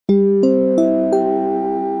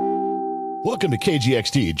Welcome to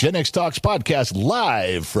KGXT, Gen X Talks podcast,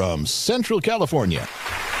 live from Central California.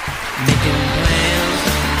 Making plans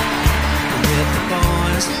with the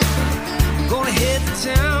boys. I'm gonna hit the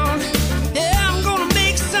town. Yeah, I'm gonna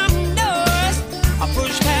make some noise. I'll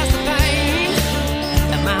push past the pain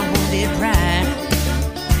and my wounded pride.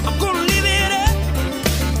 I'm gonna live it up.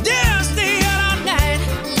 Yeah, stay out all night.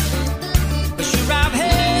 But sure, I've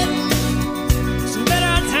had some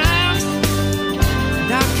better times.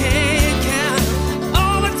 And I can't count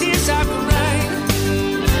all the tears I've cried.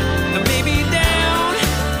 And maybe down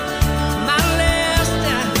my last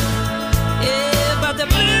time. Yeah, but the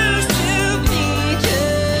blues to me,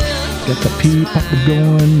 yeah. Get the pee popper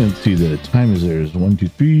going. Let's see, the time is there's 1, 2,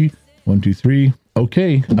 3, 1, 2, 3.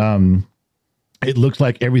 Okay. It looks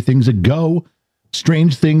like everything's a go.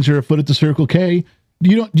 Strange things are afoot at the Circle K. Do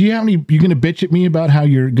you have any? You're gonna bitch at me about how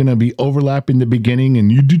you're gonna be overlapping the beginning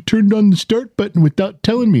and you turned on the start button without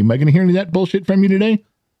telling me. Am I gonna hear any of that bullshit from you today?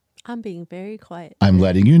 I'm being very quiet. I'm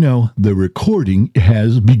letting you know the recording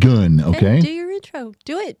has begun. Okay. And do your intro.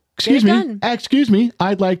 Do it. Excuse Get it me. done. Excuse me.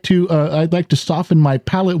 I'd like to soften my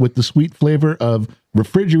palate with the sweet flavor of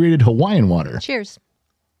refrigerated Hawaiian water. Cheers.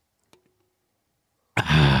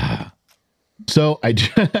 So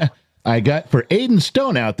I got for Aiden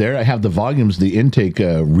Stone out there. I have the volumes, the intake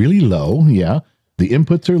really low. Yeah, the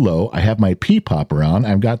inputs are low. I have my pee popper on.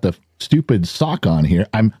 I've got the stupid sock on here.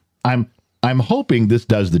 I'm hoping this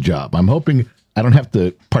does the job. I'm hoping I don't have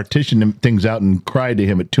to partition things out and cry to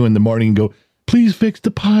him at 2 a.m. and go, please fix the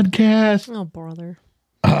podcast. Oh, brother.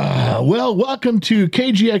 Well, welcome to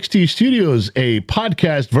KGXT Studios, a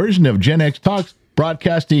podcast version of Gen X Talks,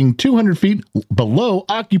 broadcasting 200 feet below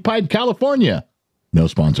occupied California. No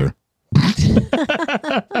sponsor.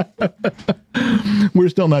 We're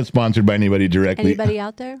still not sponsored by anybody directly. Anybody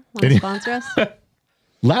out there want to sponsor us?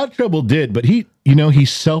 Loud Trouble did, but he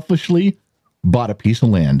selfishly bought a piece of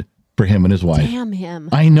land for him and his wife. Damn him.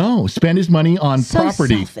 I know. Spend his money on So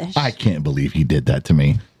property. selfish. I can't believe he did that to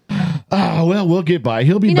me. Oh, well, we'll get by.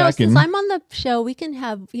 He'll be back since in. I'm on the show, we can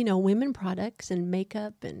have, women products and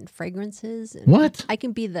makeup and fragrances. And What? I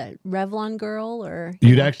can be the Revlon girl or...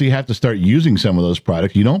 You'd actually have to start using some of those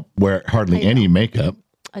products. You don't wear hardly any makeup,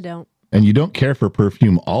 I don't. and you don't care for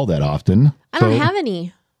perfume all that often. I don't have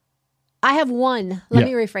any. I have one. Let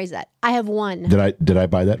Yeah. me rephrase that. I have one. Did I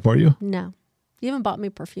buy that for you? No. You haven't bought me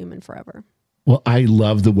perfume in forever. Well, I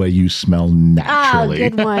love the way you smell naturally. Oh,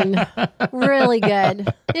 good one. Really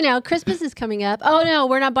good. Christmas is coming up. Oh, no,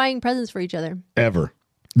 we're not buying presents for each other. Ever.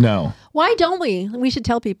 No. Why don't we? We should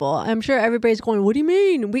tell people. I'm sure everybody's going, what do you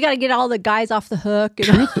mean? We got to get all the guys off the hook.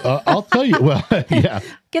 And I'll tell you. Well, yeah.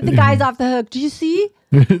 get the guys off the hook. Do you see?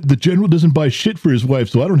 The general doesn't buy shit for his wife,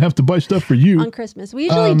 so I don't have to buy stuff for you. On Christmas. We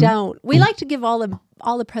usually don't. We like to give all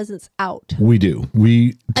the presents out. We do.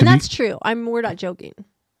 And that's true. We're not joking.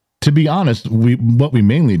 To be honest, what we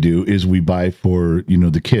mainly do is we buy for,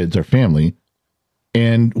 the kids, our family.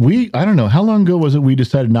 And I don't know, how long ago was it we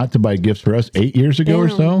decided not to buy gifts for us? 8 years ago or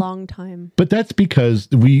so? A long time. But that's because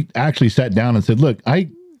we actually sat down and said, look,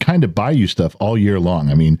 I kind of buy you stuff all year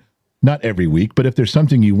long. I mean, not every week, but if there's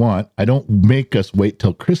something you want, I don't make us wait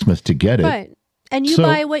till Christmas to get it. Right. And you So-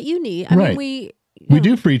 buy what you need. I Right. mean, We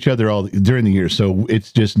do for each other all during the year. So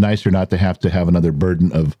it's just nicer not to have another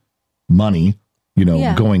burden of money,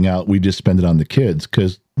 Yeah. going out. We just spend it on the kids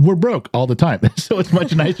because we're broke all the time. So it's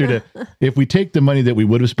much nicer to, if we take the money that we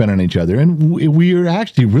would have spent on each other, and we are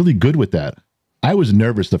actually really good with that. I was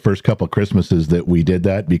nervous the first couple of Christmases that we did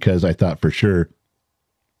that because I thought for sure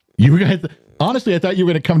you guys, honestly, I thought you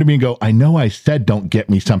were going to come to me and go, I know I said don't get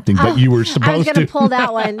me something, but you were supposed to. I was going to pull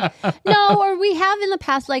that one. No, or we have in the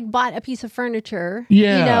past bought a piece of furniture.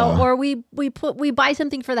 Yeah. Or we buy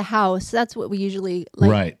something for the house. That's what we usually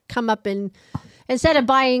Right. come up and instead of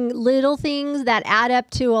buying little things that add up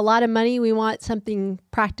to a lot of money, we want something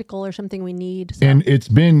practical or something we need. So. And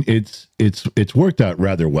it's worked out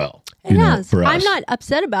rather well. It has. For us. I'm not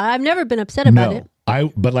upset about it. I've never been upset about it.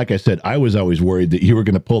 But like I said, I was always worried that you were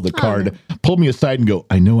going to pull the card, pull me aside and go,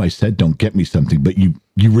 I know I said don't get me something, but you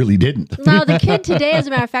really didn't. No, the kid today, as a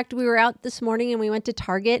matter of fact, we were out this morning and we went to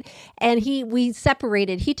Target and we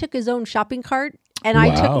separated. He took his own shopping cart and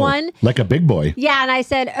I took one. Like a big boy. Yeah, and I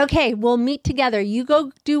said, okay, we'll meet together. You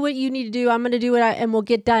go do what you need to do. I'm going to do it and we'll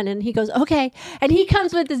get done. And he goes, okay. And he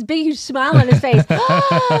comes with this big, huge smile on his face.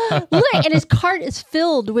 Look, and his cart is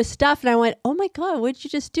filled with stuff. And I went, oh my God, what did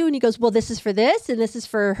you just do? And he goes, well, this is for this and this is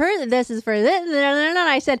for her and this is for this. And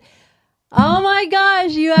I said, oh my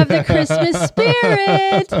gosh, you have the Christmas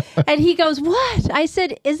spirit. And he goes, what? I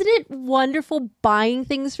said, isn't it wonderful buying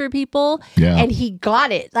things for people? Yeah. And he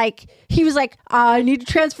got it. Like, he was like, I need to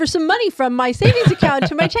transfer some money from my savings account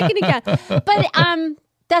to my checking account. But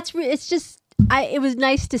it's just, it was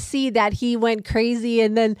nice to see that he went crazy.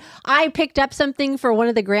 And then I picked up something for one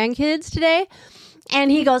of the grandkids today. And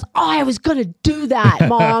he goes, oh, I was going to do that,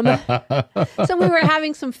 Mom. So we were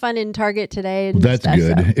having some fun in Target today. And That's stuff,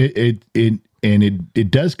 good. So.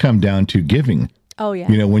 It does come down to giving. Oh, yeah.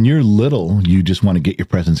 You know, when you're little, you just want to get your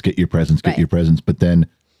presents. But then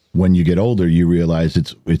when you get older, you realize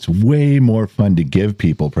it's way more fun to give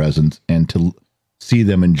people presents and to see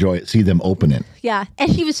them enjoy it, see them open it. Yeah.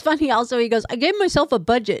 And he was funny also. He goes, I gave myself a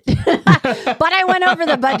budget, but I went over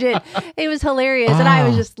the budget. It was hilarious. And I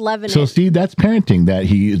was just loving it. So see, that's parenting.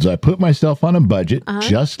 I put myself on a budget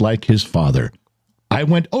just like his father. I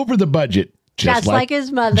went over the budget. Just like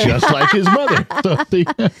his mother. Just like his mother. So see,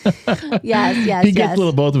 yes. He gets a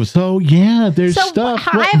little both of us. So yeah, there's stuff.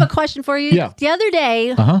 I have a question for you. Yeah. The other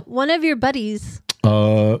day, one of your buddies.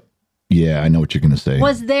 Yeah, I know what you're going to say.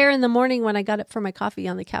 Was there in the morning when I got up for my coffee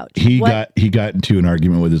on the couch. He got into an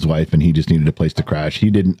argument with his wife, and he just needed a place to crash.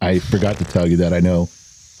 I forgot to tell you that. I know.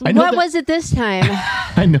 What was it this time?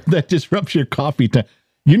 I know that disrupts your coffee time.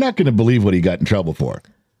 You're not going to believe what he got in trouble for.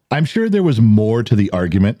 I'm sure there was more to the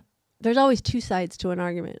argument. There's always two sides to an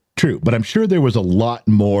argument. True, but I'm sure there was a lot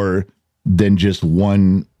more than just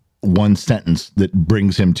one sentence that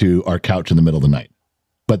brings him to our couch in the middle of the night.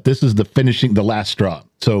 But this is the last straw.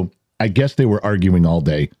 So I guess they were arguing all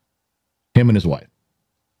day, him and his wife.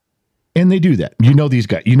 And they do that. You know these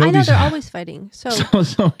guys. They're always fighting. So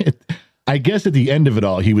I guess at the end of it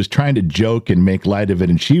all, he was trying to joke and make light of it.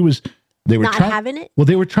 And they were having it? Well,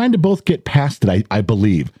 they were trying to both get past it, I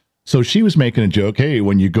believe. So she was making a joke. Hey,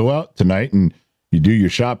 when you go out tonight and you do your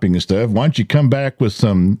shopping and stuff, why don't you come back with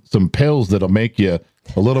some pills that'll make you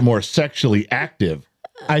a little more sexually active?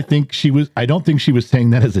 I don't think she was saying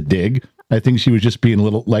that as a dig. I think she was just being a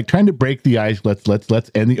little like trying to break the ice.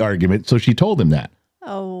 Let's end the argument. So she told him that.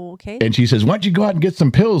 Oh, okay. And she says, why don't you go out and get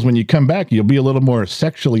some pills? When you come back, you'll be a little more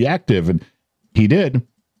sexually active. And he did.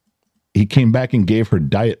 He came back and gave her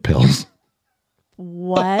diet pills.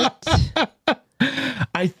 What?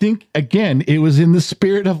 I think, again, it was in the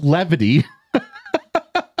spirit of levity.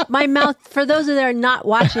 My mouth, for those that are not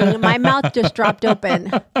watching, my mouth just dropped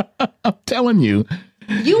open. I'm telling you.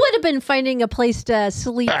 You would have been finding a place to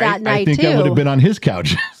sleep that night, too. I think I would have been on his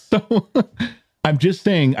couch. So I'm just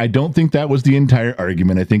saying, I don't think that was the entire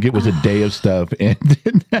argument. I think it was a day of stuff. And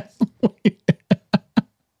that's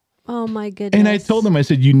oh, my goodness. And I told him, I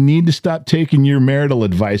said, you need to stop taking your marital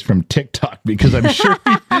advice from TikTok because I'm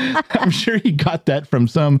sure he got that from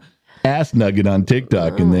some ass nugget on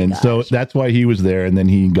TikTok. And then, so that's why he was there. And then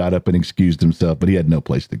he got up and excused himself, but he had no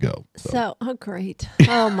place to go. So great.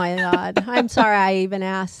 Oh my God. I'm sorry I even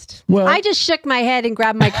asked. Well, I just shook my head and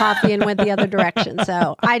grabbed my coffee and went the other direction.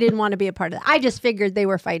 So I didn't want to be a part of that. I just figured they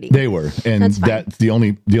were fighting. They were. And that's the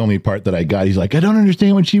only part that I got. He's like, I don't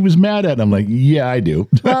understand what she was mad at. I'm like, yeah, I do.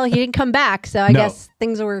 Well, he didn't come back. So I guess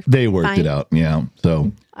things were They worked fine. it out. Yeah.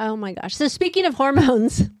 So. Oh my gosh. So speaking of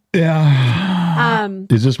hormones. Yeah.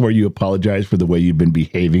 Is this where you apologize for the way you've been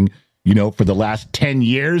behaving, for the last 10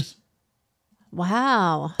 years?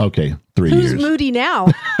 Wow. Okay. 3 Who's years. moody now?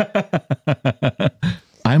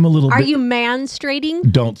 I'm a little Are you man-straighting?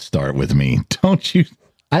 Don't start with me. Don't you?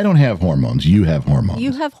 I don't have hormones. You have hormones.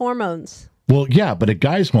 You have hormones. Well, yeah, but a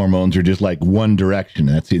guy's hormones are just like one direction.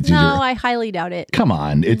 It's either. I highly doubt it. Come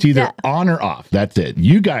on. It's either on or off. That's it.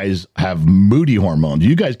 You guys have moody hormones.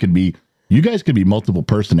 You guys could be multiple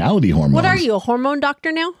personality hormones. What are you, a hormone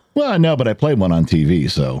doctor now? Well, no, but I played one on TV,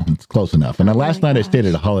 so it's close enough. And last night I stayed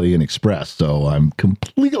at a Holiday Inn Express, so I'm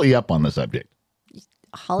completely up on the subject.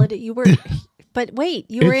 Holiday, you were, but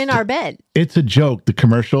wait, you were in our bed. It's a joke. The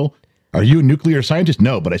commercial. Are you a nuclear scientist?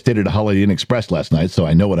 No, but I stayed at a Holiday Inn Express last night, so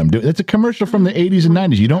I know what I'm doing. It's a commercial from the 80s and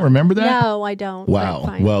 90s. You don't remember that? No, I don't.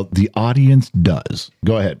 Wow. Well, the audience does.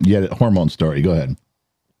 Go ahead. Yeah, hormone story. Go ahead.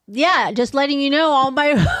 Yeah, just letting you know all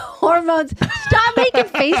my hormones. Stop making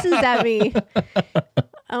faces at me.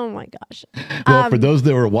 Oh my gosh. Well, for those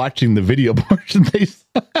that were watching the video portion, they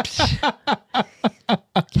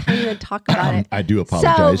can't even talk about it. I do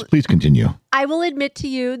apologize. So, please continue. I will admit to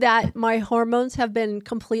you that my hormones have been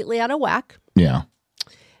completely out of whack. Yeah.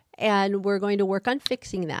 And we're going to work on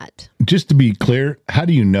fixing that. just to be clear, how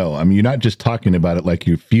do you know? I mean, you're not just talking about it like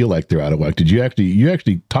you feel like they're out of whack. Did you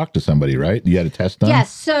actually talk to somebody, right? You had a test done?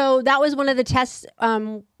 Yes. So that was one of the tests.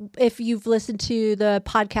 If you've listened to the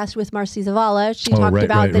podcast with Marcy Zavala, she talked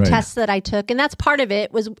about the tests that I took. And that's part of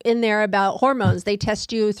it was in there about hormones. They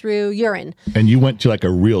test you through urine. And you went to like a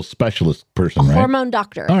real specialist person, right? Hormone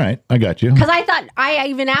doctor. All right. I got you. Because I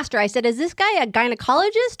even asked her, I said, is this guy a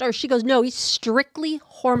gynecologist? Or she goes, no, he's strictly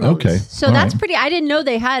hormones. Okay. So that's pretty, I didn't know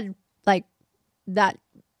they had like that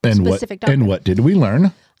specific doctor. And what did we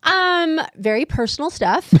learn? Very personal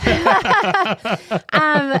stuff. Yeah,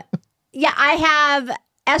 I have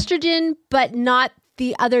estrogen, but not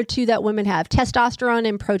the other two that women have. Testosterone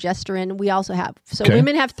and progesterone we also have. So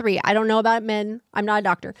women have 3. I don't know about men. I'm not a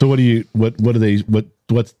doctor. So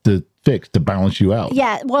what's the fix to balance you out?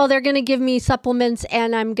 Yeah, well, they're going to give me supplements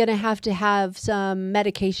and I'm going to have some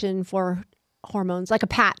medication for hormones, like a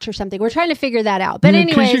patch or something. We're trying to figure that out. But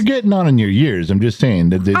anyways, because you're getting on in your years. I'm just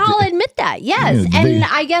saying. I'll admit that, yes. And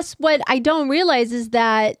I guess what I don't realize is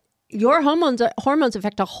that your hormones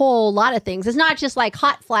affect a whole lot of things. It's not just like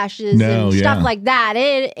hot flashes and stuff like that.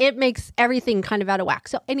 It makes everything kind of out of whack.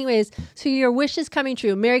 So anyways, so your wish is coming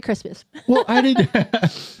true. Merry Christmas. Well,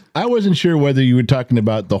 I wasn't sure whether you were talking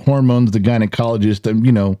about the hormones, the gynecologist,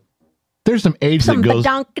 and there's some age that goes.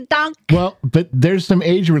 Badonk-a-donk. Well, but there's some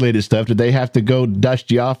age-related stuff. Did they have to go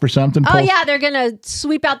dust you off or something? Oh, yeah. They're going to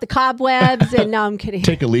sweep out the cobwebs. And no, I'm kidding.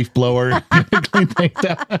 Take a leaf blower. Clean things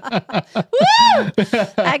up. Woo!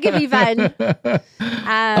 That could be fun.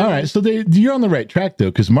 All right. So you're on the right track,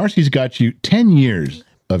 though, because Marcy's got you 10 years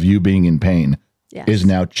of you being in pain is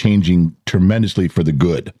now changing tremendously for the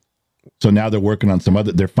good. So now they're working on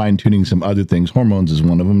they're fine-tuning some other things. Hormones is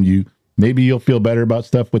one of them. Maybe you'll feel better about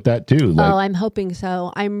stuff with that too. I'm hoping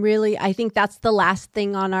so. I think that's the last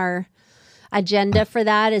thing on our agenda for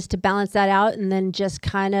that is to balance that out and then just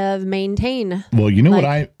kind of maintain. Well, you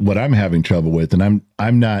know what I'm having trouble with, and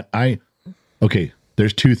okay,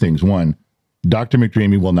 there's 2 things. One, Dr.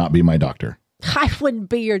 McDreamy will not be my doctor. I wouldn't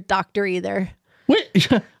be your doctor either.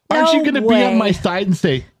 Wait, aren't you going to be on my side and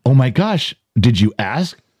say, "Oh my gosh, did you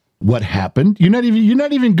ask what happened?" You're not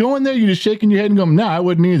even going there. You're just shaking your head and going, "No, I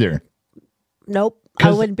wouldn't either." Nope,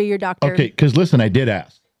 I wouldn't be your doctor. Okay, because listen, I did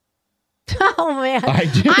ask. Oh, man.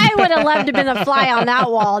 I would have loved to have been a fly on that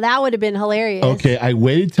wall. That would have been hilarious. Okay, I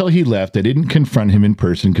waited till he left. I didn't confront him in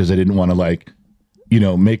person because I didn't want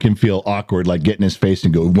to, make him feel awkward, like get in his face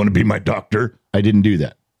and go, "Want to be my doctor?" I didn't do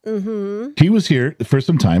that. Mm-hmm. He was here for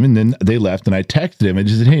some time, and then they left, and I texted him and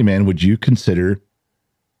just said, "Hey, man, would you consider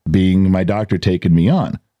being my doctor, taking me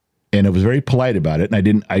on?" And I was very polite about it,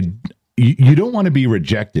 and you don't want to be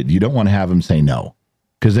rejected. You don't want to have him say no.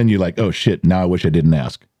 Because then you're like, oh, shit, now I wish I didn't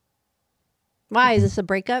ask. Why? Is this a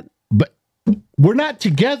breakup? But we're not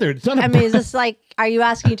together. It's not is this like, are you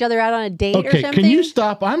asking each other out on a date or something? Okay, can you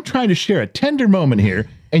stop? I'm trying to share a tender moment here,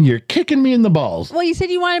 and you're kicking me in the balls. Well, you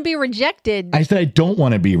said you want to be rejected. I said I don't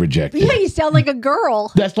want to be rejected. Yeah, you sound like a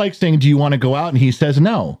girl. That's like saying, do you want to go out? And he says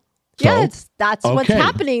no. Yeah, that's what's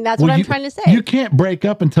happening. That's what I'm trying to say. You can't break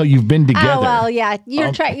up until you've been together. Oh, well, yeah.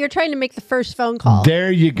 You're trying to make the first phone call.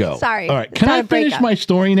 There you go. Sorry. All right. Can I finish my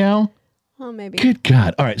story now? Oh, maybe. Good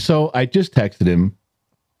God. All right. So I just texted him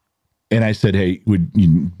and I said, "Hey, would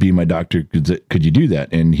you be my doctor? Could you do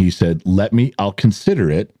that?" And he said, I'll consider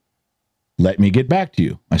it. Let me get back to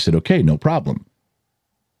you. I said, "Okay, no problem."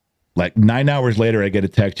 Like 9 hours later, I get a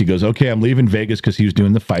text. He goes, "Okay, I'm leaving Vegas," because he was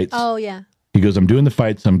doing the fights. Oh, yeah. He goes, "I'm doing the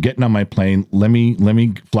fights. I'm getting on my plane. Let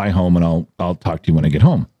me fly home and I'll talk to you when I get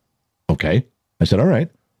home." Okay. I said, "All right."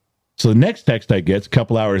 So the next text I get, a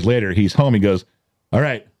couple hours later, he's home. He goes, "All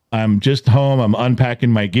right, I'm just home. I'm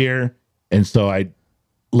unpacking my gear." And so I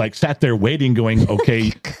sat there waiting going,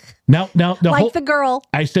 okay, now like the girl.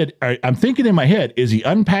 I said, all right, I'm thinking in my head, is he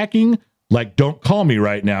unpacking? Like, don't call me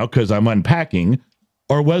right now because I'm unpacking.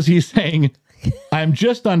 Or was he saying, I'm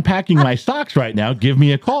just unpacking my socks right now. Give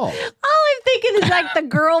me a call. All I'm thinking is like the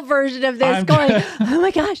girl version of this going, oh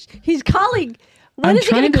my gosh, he's calling. When is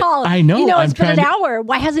he going to call? I know. It's been an hour.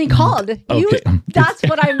 Why hasn't he called? Okay.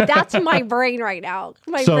 That's my brain right now.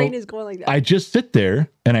 My brain is going like that. I just sit there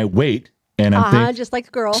and I wait and I'm thinking. Just like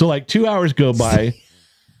a girl. So 2 hours go by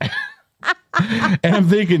and I'm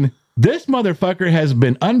thinking, this motherfucker has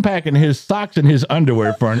been unpacking his socks and his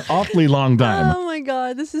underwear for an awfully long time. Oh my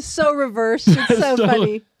God. This is so reversed. It's so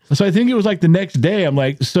funny. So I think it was the next day. I'm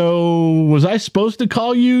like, so was I supposed to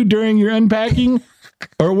call you during your unpacking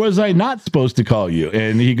or was I not supposed to call you?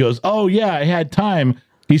 And he goes, oh yeah, I had time.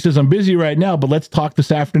 He says, I'm busy right now, but let's talk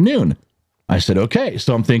this afternoon. I said, okay.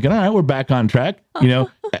 So I'm thinking, all right, we're back on track.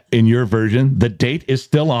 In your version, the date is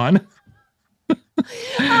still on.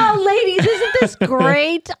 Oh, ladies, isn't this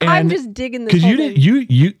great? I'm just digging this. Because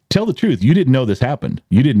you tell the truth. You didn't know this happened.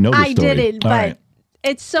 You didn't know this I story. didn't, All but right.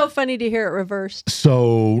 it's so funny to hear it reversed.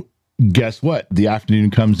 So guess what? The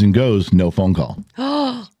afternoon comes and goes. No phone call.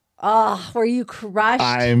 Oh, were you crushed?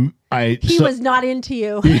 He was not into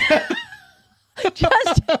you.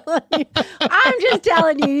 Just telling you. I'm just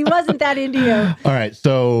telling you, he wasn't that into you. All right,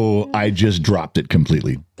 so I just dropped it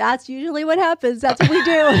completely. That's usually what happens. That's what we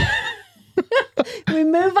do. We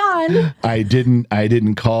move on. I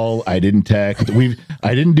didn't call. I didn't text.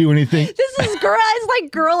 I didn't do anything. It's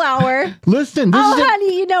like girl hour. Listen,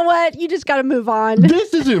 honey, you know what? You just got to move on.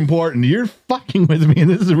 This is important. You're fucking with me, and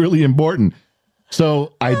this is really important.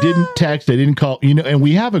 So I didn't text. I didn't call. And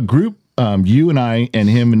we have a group. You and I and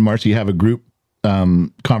him and Marcy have a group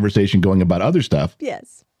conversation going about other stuff.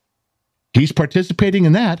 Yes. He's participating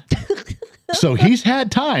in that. So he's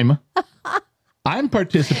had time. I'm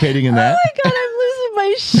participating in that. Oh my God, I'm losing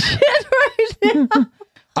my shit right now.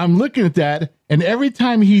 I'm looking at that, and every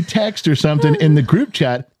time he texts or something in the group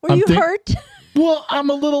chat, Were you hurt? Well, I'm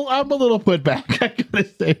a little put back. I gotta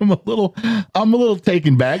say, I'm a little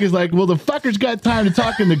taken back. It's like, well, the fucker's got time to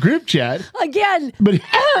talk in the group chat again, but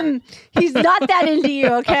he's not that into you.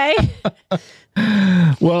 Okay.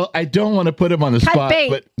 Well, I don't want to put him on the spot, bait.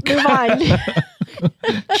 but Move on.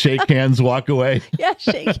 Shake hands, walk away. Yeah,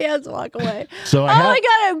 shake hands, walk away. So my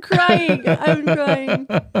God, I'm crying. I'm crying.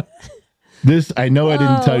 This, I know I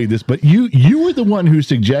didn't tell you this, but you were the one who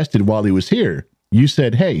suggested while he was here. You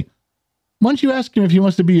said, "Hey, why don't you ask him if he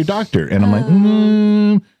wants to be your doctor?" And I'm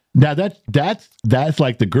like, Now that's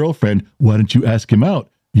like the girlfriend. Why don't you ask him out?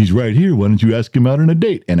 He's right here. Why don't you ask him out on a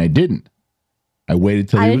date? And I didn't. I waited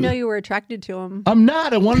till I didn't know you were attracted to him. I'm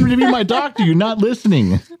not. I wanted him to be my doctor. You're not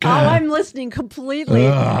listening. God. Oh, I'm listening completely.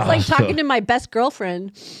 It's like talking to my best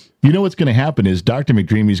girlfriend. You know what's going to happen is Dr.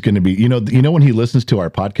 McDreamy's going to be, you know when he listens to our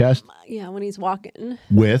podcast? Yeah, when he's walking.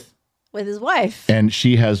 With his wife. And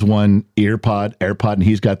she has one AirPod, and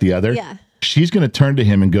he's got the other. Yeah. She's going to turn to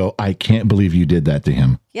him and go, "I can't believe you did that to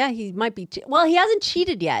him." Yeah, he might be. Well, he hasn't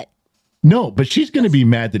cheated yet. No, but she's going to be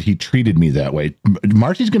mad that he treated me that way.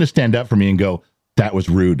 Marcy's going to stand up for me and go, "That was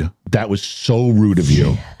rude. That was so rude of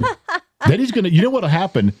you." Then he's going to, you know what'll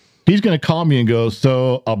happen? He's going to call me and go,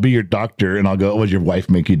 "So I'll be your doctor." And I'll go, "Oh, does your wife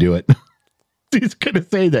make you do it?" He's going to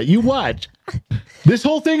say that. You watch. This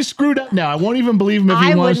whole thing's screwed up now. I won't even believe him if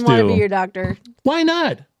he wants to. I wouldn't want to be your doctor. Why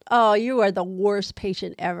not? Oh, you are the worst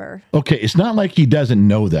patient ever. Okay, it's not like he doesn't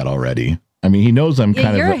know that already. I mean, he knows I'm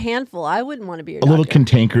kind you're of a handful. I wouldn't want to be your a doctor. little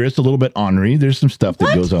cantankerous, a little bit ornery. There's some stuff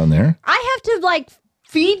that goes on there. I have to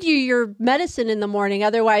feed you your medicine in the morning.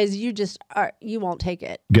 Otherwise, you won't take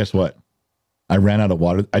it. Guess what? I ran out of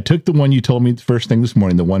water. I took the one you told me first thing this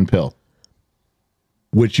morning, the one pill,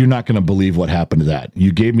 which you're not going to believe what happened to that.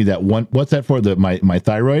 You gave me that one. What's that for? My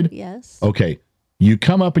thyroid? Yes. Okay. You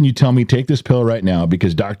come up and you tell me, take this pill right now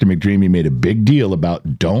because Dr. McDreamy made a big deal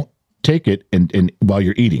about don't take it and while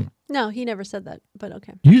you're eating. No, he never said that, but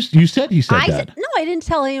okay. You said he said that. No, I didn't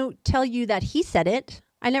tell you that he said it.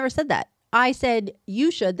 I never said that. I said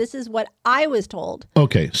you should. This is what I was told.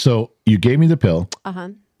 Okay. So you gave me the pill. Uh-huh.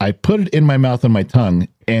 I put it in my mouth and my tongue,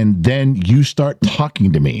 and then you start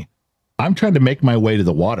talking to me. I'm trying to make my way to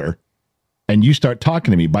the water, and you start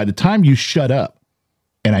talking to me. By the time you shut up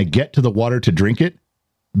and I get to the water to drink it,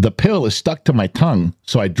 the pill is stuck to my tongue.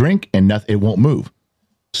 So I drink and it won't move.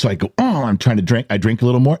 So I go, "Oh, I'm trying to drink." I drink a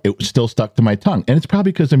little more. It was still stuck to my tongue. And it's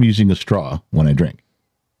probably because I'm using a straw when I drink.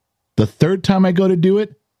 The third time I go to do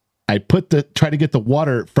it, I try to get the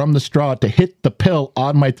water from the straw to hit the pill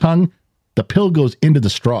on my tongue. The pill goes into the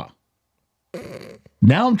straw.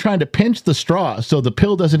 Now I'm trying to pinch the straw so the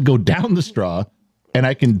pill doesn't go down the straw and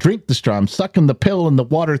I can drink the straw. I'm sucking the pill and the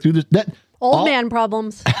water through Old man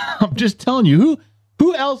problems. I'm just telling you,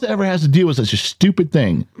 who else ever has to deal with such a stupid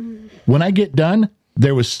thing? When I get done,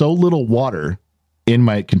 there was so little water in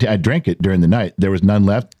my container. I drank it during the night. There was none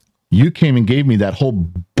left. You came and gave me that whole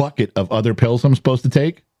bucket of other pills I'm supposed to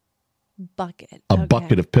take. A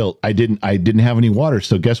bucket of pills. I didn't have any water.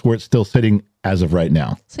 So guess where it's still sitting as of right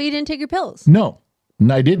now? So you didn't take your pills? No,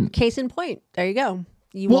 I didn't. Case in point. There you go.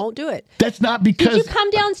 You won't do it. That's not because. Did you come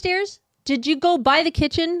downstairs? Did you go by the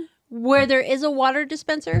kitchen where there is a water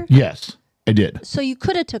dispenser? Yes, I did. So you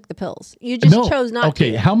could have took the pills. You just chose not to.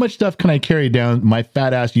 Okay, how much stuff can I carry down my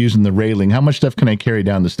fat ass using the railing? How much stuff can I carry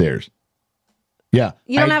down the stairs? Yeah.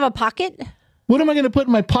 You don't have a pocket? What am I going to put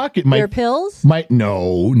in my pocket? Your pills?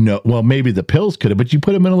 No. Well, maybe the pills could have, but you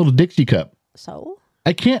put them in a little Dixie cup. So?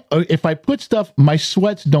 I can't. If I put stuff, my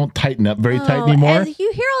sweats don't tighten up very tight anymore.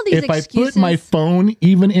 You hear all these excuses. If I put my phone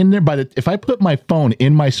even in there, if I put my phone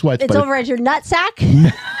in my sweats, it's over at your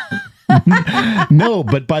nutsack. No,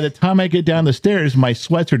 but by the time I get down the stairs, my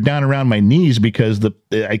sweats are down around my knees because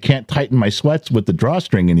I can't tighten my sweats with the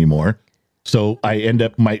drawstring anymore. So I end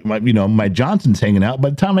up my Johnson's hanging out by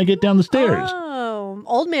the time I get down the stairs. Oh,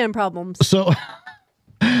 old man problems.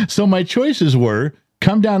 So my choices were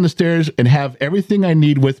come down the stairs and have everything I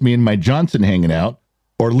need with me in my Johnson hanging out,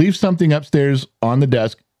 or leave something upstairs on the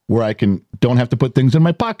desk where I don't have to put things in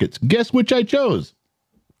my pockets. Guess which I chose?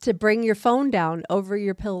 To bring your phone down over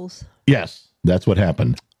your pills. Yes, that's what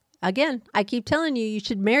happened. Again, I keep telling you, you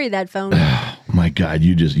should marry that phone. Oh my God,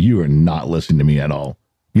 you are not listening to me at all.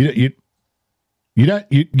 You're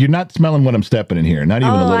not smelling what I'm stepping in here. Not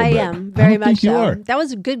even a little bit. I am very much think you so. are. That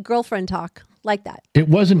was good girlfriend talk, like that. It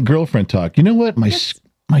wasn't girlfriend talk. You know what?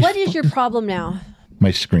 What is your problem now?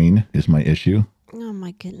 My screen is my issue. Oh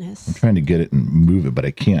my goodness! I'm trying to get it and move it, but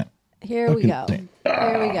I can't. Here we go. Here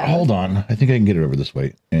we go. Hold on. I think I can get it over this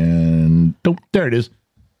way. And there it is.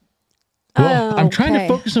 Well, I'm trying to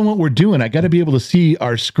focus on what we're doing. I got to be able to see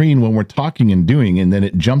our screen when we're talking and doing, and then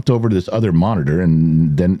it jumped over to this other monitor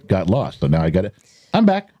and then got lost. So now I got it. I'm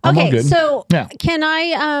back. I'm all good. So yeah. Can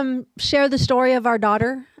I share the story of our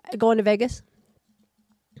daughter going to Vegas?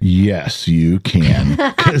 Yes, you can.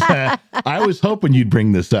 'Cause, I was hoping you'd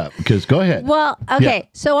bring this up because go ahead. Well, okay. Yeah.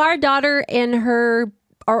 So our daughter and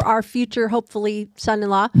our future, hopefully,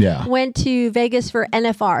 son-in-law went to Vegas for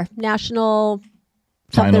NFR, National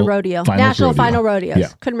something rodeo. National Final Rodeos. Yeah.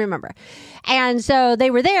 Couldn't remember. And so they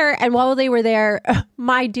were there. And while they were there,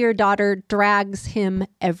 my dear daughter drags him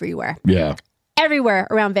everywhere. Yeah. Everywhere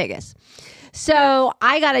around Vegas. So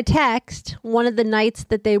I got a text one of the nights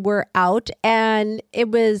that they were out, and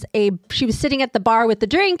she was sitting at the bar with the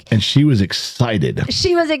drink. And she was excited.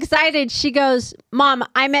 She was excited. She goes, Mom,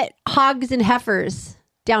 I'm at Hogs and Heifers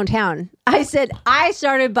downtown. I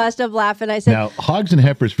started bust up laughing. I said, now, Hogs and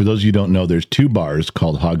Heifers, for those of you who don't know, there's two bars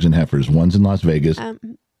called Hogs and Heifers. One's in Las Vegas,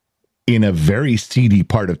 in a very seedy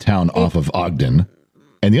part of town off of Ogden,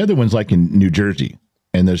 and the other one's like in New Jersey.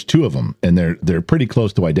 And there's two of them, and they're pretty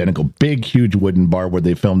close to identical. Big, huge wooden bar where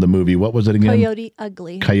they filmed the movie. What was it again? Coyote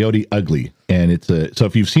Ugly. Coyote Ugly. And so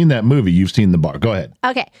if you've seen that movie, you've seen the bar. Go ahead.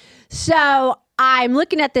 Okay. So I'm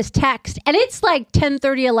looking at this text, and it's like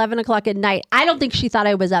 10:30, 11 o'clock at night. I don't think she thought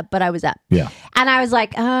I was up, but I was up. Yeah. And I was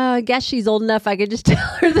like, I guess she's old enough. I could just tell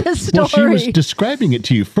her this story. Well, she was describing it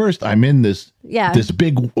to you first. I'm in this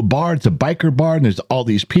big bar. It's a biker bar, and there's all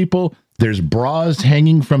these people. There's bras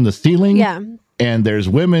hanging from the ceiling. Yeah. And there's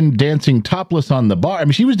women dancing topless on the bar. I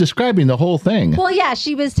mean, she was describing the whole thing. Well, yeah,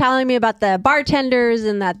 she was telling me about the bartenders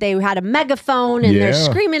and that they had a megaphone and they're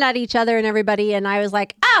screaming at each other and everybody. And I was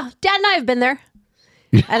like, Dad and I have been there.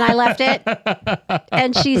 And I left it.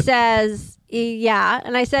 And she says, yeah.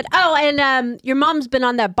 And I said, and your mom's been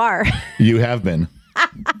on that bar. You have been.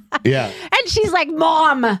 Yeah. And she's like,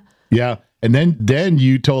 Mom. Yeah. And then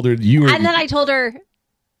you told her you were. And then I told her,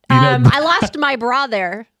 I lost my bra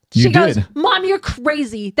there. She goes, Mom, you're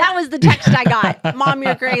crazy. That was the text I got. Mom,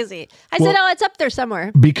 you're crazy. I said, it's up there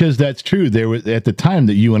somewhere. Because that's true. There was at the time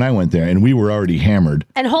that you and I went there, and we were already hammered.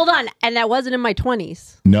 And hold on, and that wasn't in my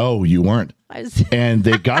 20s. No, you weren't. And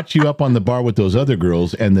they got you up on the bar with those other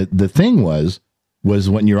girls, and the thing was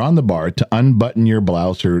when you're on the bar to unbutton your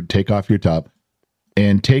blouse or take off your top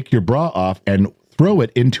and take your bra off and throw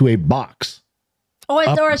it into a box.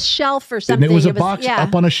 Or a shelf or something. And it was a box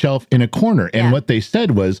up on a shelf in a corner. And what they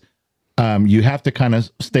said was, you have to kind of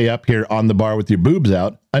stay up here on the bar with your boobs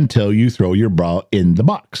out until you throw your bra in the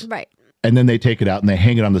box. Right. And then they take it out and they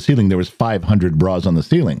hang it on the ceiling. There was 500 bras on the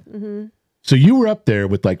ceiling. Mm-hmm. So you were up there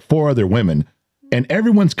with like 4 other women, and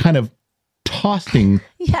everyone's kind of tossing.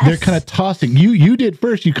 Yes. They're kind of tossing. You did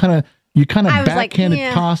first. You kind of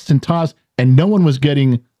backhanded, tossed, and no one was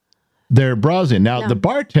getting their bras in. Now, the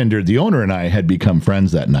bartender, the owner, and I had become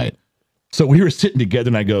friends that night. So we were sitting together,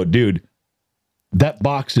 and I go, dude, that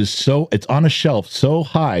box is it's on a shelf so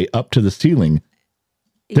high up to the ceiling.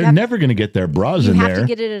 They're never going to get their bras in there. You have to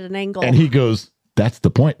get it at an angle. And he goes, that's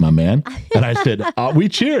the point, my man. And I said, we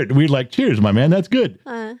cheered. We like, cheers, my man. That's good.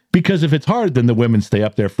 Because if it's hard, then the women stay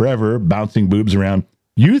up there forever, bouncing boobs around.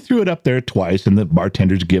 You threw it up there twice, and the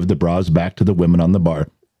bartenders give the bras back to the women on the bar.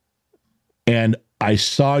 And I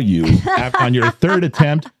saw you on your third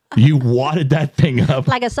attempt. You wadded that thing up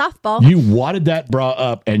like a softball. You wadded that bra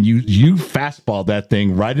up, and you fastballed that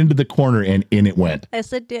thing right into the corner, and in it went.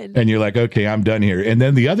 Yes, it did. And you're like, okay, I'm done here. And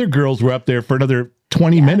then the other girls were up there for another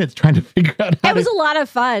 20 minutes trying to figure out how it was a lot of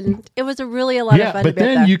fun. It was really a lot of fun. But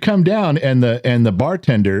then you come down, and the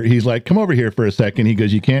bartender, he's like, come over here for a second. He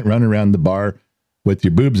goes, you can't run around the bar with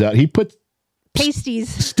your boobs out. He puts pasties,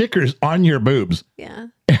 stickers on your boobs. Yeah.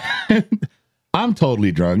 I'm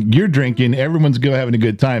totally drunk. You're drinking. Everyone's having a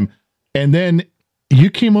good time. And then you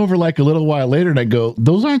came over like a little while later and I go,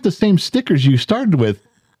 those aren't the same stickers you started with.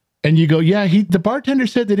 And you go, yeah, the bartender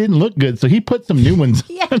said they didn't look good, so he put some new ones.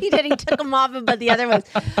 Yeah, he did. He took them off and put the other ones.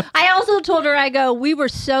 I also told her, I go, we were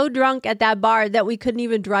so drunk at that bar that we couldn't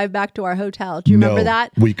even drive back to our hotel. Do you remember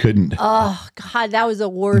that? We couldn't. Oh, God, that was the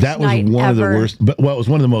worst night That was one of the worst, but it was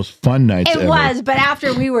one of the most fun nights ever. It was, but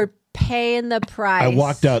after we were paying the price. I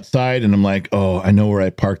walked outside and I'm like, oh, I know where I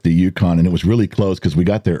parked the Yukon, and it was really close because we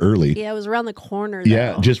got there early. Yeah, it was around the corner. Though.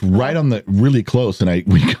 Yeah, just right on the really close, and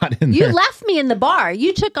we got in there. You left me in the bar.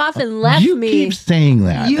 You took off and left me. You keep saying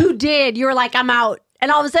that. You did. You were like, I'm out, and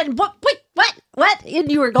all of a sudden, what? And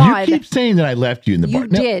you were gone. You keep saying that I left you in the bar. You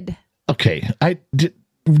did. Okay, I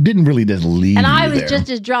didn't really just leave. And I was there. just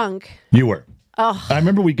as drunk. You were. Oh, I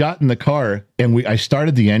remember we got in the car and I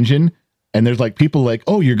started the engine. And there's like people like,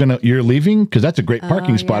 oh, you're leaving? Because that's a great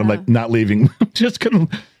parking spot. Yeah. I'm like, not leaving.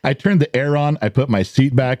 I turned the air on. I put my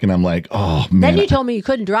seat back and I'm like, oh, man. Then you told me you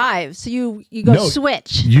couldn't drive. So you go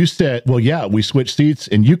switch. You said, well, yeah, we switched seats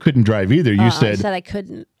and you couldn't drive either. You said, I said I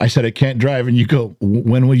couldn't. I said, I can't drive. And you go,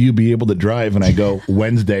 when will you be able to drive? And I go,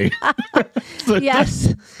 Wednesday.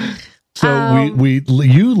 Yes. So I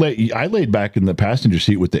laid back in the passenger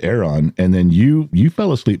seat with the air on, and then you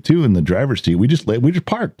fell asleep too in the driver's seat. We just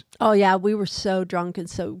parked. Oh yeah, we were so drunk and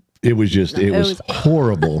so. It was just it was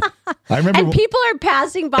horrible. I remember, and people are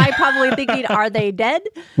passing by probably thinking, "Are they dead?"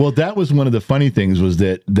 Well, that was one of the funny things was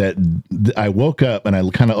that I woke up and I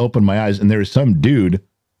kind of opened my eyes, and there was some dude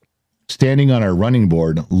standing on our running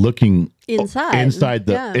board looking inside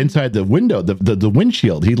the window, the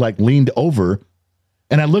windshield. He like leaned over.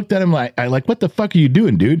 And I looked at him like, what the fuck are you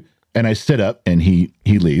doing, dude? And I sit up and he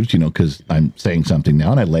leaves, because I'm saying something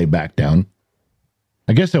now. And I lay back down.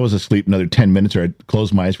 I guess I was asleep another 10 minutes, or I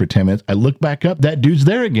closed my eyes for 10 minutes. I look back up. That dude's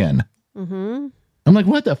there again. Mm-hmm. I'm like,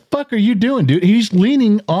 what the fuck are you doing, dude? He's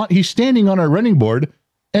standing on our running board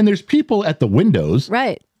and there's people at the windows.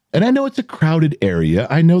 Right. And I know it's a crowded area.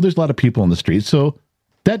 I know there's a lot of people on the street. So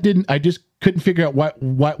I just couldn't figure out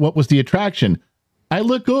what was the attraction. I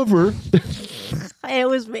look over. It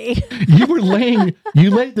was me. You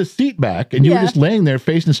laid the seat back and you were just laying there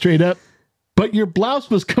facing straight up, but your blouse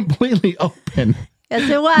was completely open. Yes,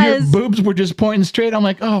 it was. Your boobs were just pointing straight. I'm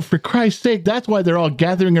like, oh, for Christ's sake, that's why they're all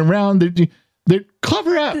gathering around. They're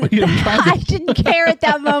cover up. I didn't care at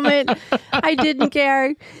that moment. I didn't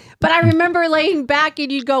care. But I remember laying back and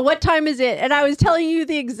you'd go, what time is it? And I was telling you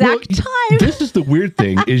the exact time. This is the weird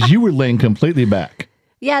thing is you were laying completely back.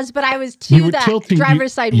 Yes, but I was that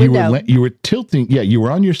driver's side window. You were tilting. Yeah, you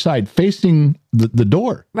were on your side facing the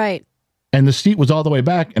door. Right. And the seat was all the way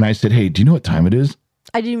back. And I said, hey, do you know what time it is?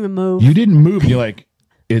 I didn't even move. You didn't move. And you're like,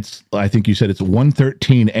 I think you said it's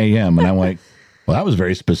 1:13 a.m. And I'm like, well, that was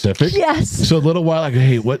very specific. Yes. So a little while I go,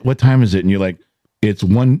 hey, what time is it? And you're like, it's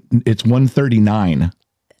 1:39.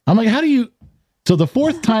 I'm like, how do you? So the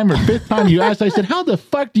fourth time or fifth time you asked, I said, how the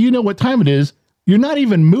fuck do you know what time it is? You're not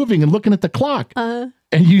even moving and looking at the clock.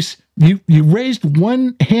 And you raised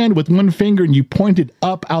one hand with one finger and you pointed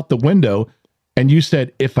up out the window and you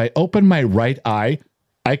said, if I open my right eye,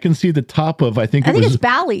 I can see the top of, I think it's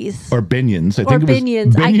Bally's. Or Binion's. I think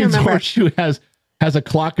Binion's. I can remember. Horseshoe has a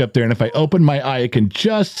clock up there. And if I open my eye, I can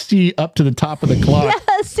just see up to the top of the clock.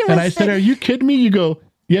 Yes. And I said, are you kidding me? You go,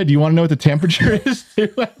 yeah, do you want to know what the temperature is? Yes,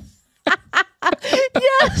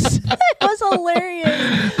 it was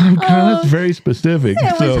hilarious. That's very specific.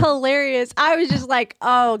 It was hilarious. I was just like,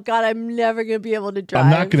 oh God, I'm never going to be able to drive.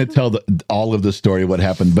 I'm not going to tell all of the story, what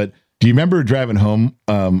happened, but do you remember driving home?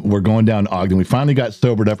 We're going down Ogden. We finally got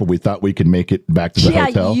sobered up and we thought we could make it back to the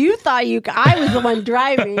hotel. Yeah, you thought I was the one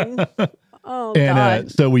driving. Oh,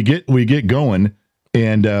 God. So we get going.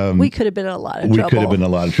 And we could have been in a lot of trouble. We could have been in a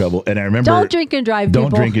lot of trouble. And I remember, don't drink and drive. Don't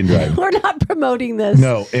people. drink and drive. We're not promoting this.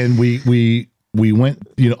 No, and we went.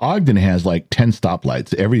 Ogden has like 10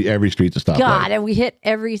 stoplights. Every street's a stoplight. God, and we hit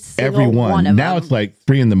every single one of them. Now it's like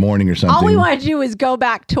 3 a.m. or something. All we want to do is go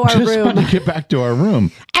back to our room. Just want to get back to our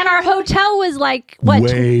room. And our hotel was like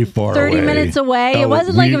way far 30 minutes away. It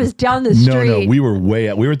wasn't like it was down the street. No, we were way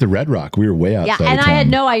out. We were at the Red Rock. We were way outside. Yeah, and I had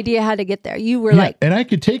no idea how to get there. You were like, and I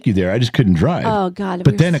could take you there. I just couldn't drive. Oh God!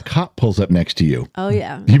 But then a cop pulls up next to you. Oh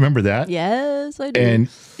yeah. Do you remember that? Yes, I do. And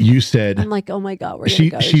you said, I'm like, oh my God, we're gonna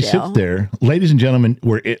go to She jail. sits there, ladies and gentlemen.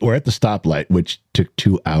 We're at the stoplight, which took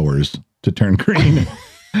 2 hours to turn green.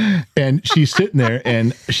 And she's sitting there,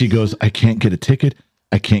 and she goes, "I can't get a ticket.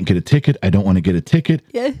 I can't get a ticket. I don't want to get a ticket.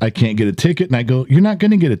 Yeah. I can't get a ticket." And I go, "You're not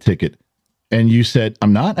going to get a ticket." And you said,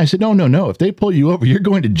 "I'm not." I said, No. If they pull you over, you're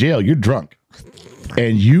going to jail. You're drunk."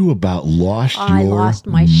 And you about lost your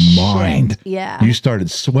my mind. shit. Yeah. You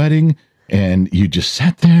started sweating and you just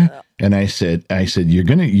sat there. And I said,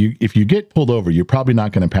 if you get pulled over, you're probably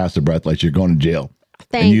not going to pass the breath lights. You're going to jail.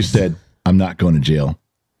 Thanks. And you said, I'm not going to jail.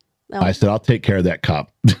 No. I said, I'll take care of that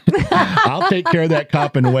cop. I'll take care of that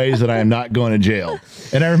cop in ways that I am not going to jail.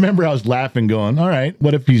 And I remember I was laughing going, all right,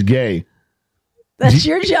 what if he's gay? That's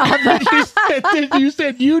your job. You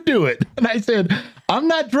said, you do it. And I said, I'm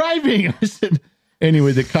not driving. I said,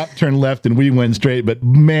 anyway, the cop turned left and we went straight. But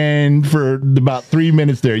man, for about 3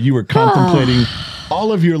 minutes there, you were contemplating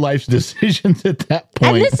all of your life's decisions at that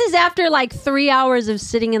point. And this is after like 3 hours of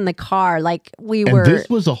sitting in the car. Like this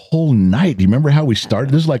was a whole night. Do you remember how we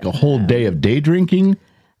started? This is like a whole day of day drinking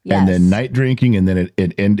and then night drinking. And then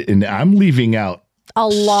and I'm leaving out a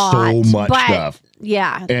lot. So much stuff.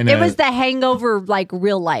 Yeah. And it was the hangover, like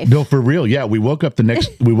real life. No, for real. Yeah. We woke up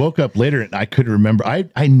later and I couldn't remember.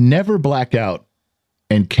 I never black out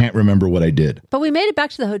and can't remember what I did. But we made it back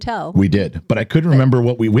to the hotel. We did. But I couldn't remember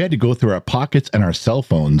what we had to go through our pockets and our cell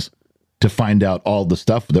phones to find out all the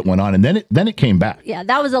stuff that went on. And then it came back. Yeah.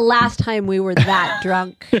 That was the last time we were that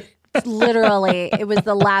drunk. Literally, it was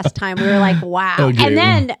the last time. We were like, wow. Okay. And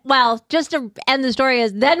then, well, just to end the story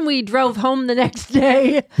is then we drove home the next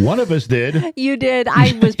day. One of us did. You did.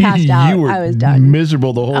 I was passed out. You were I was done.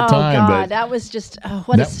 Miserable the whole time. God, but that was just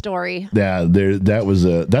what a story. Yeah,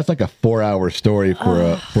 that's like a 4-hour story for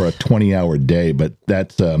a 20-hour day. But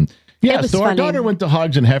that's yeah. So our daughter went to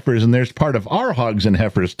Hogs and Heifers, and there's part of our Hogs and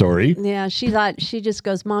Heifers story. Yeah, she just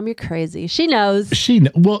goes, Mom, you're crazy. She knows.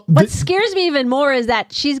 What scares me even more is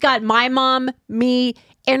that she's got my mom, me,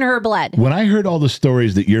 in her blood. When I heard all the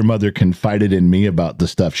stories that your mother confided in me about the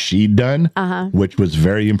stuff she'd done, which was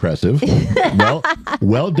very impressive.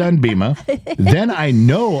 well done, Bima. Then I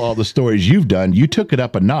know all the stories you've done. You took it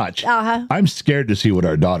up a notch. I'm scared to see what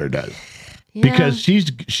our daughter does. Yeah. Because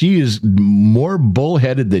she is more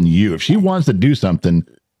bullheaded than you. If she wants to do something,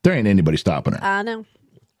 there ain't anybody stopping her. I know.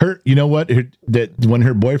 You know what? That when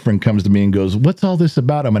her boyfriend comes to me and goes, "What's all this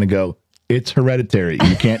about?" I'm going to go, "It's hereditary.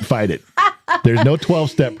 You can't fight it. There's no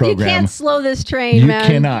 12-step program. You can't slow this train, man. You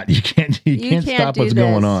cannot. You can't stop what's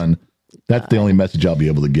going on." That's the only message I'll be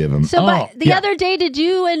able to give him. So, but the other day, did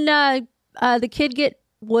you and the kid get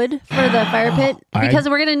wood for the fire pit? Because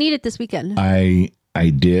we're going to need it this weekend. I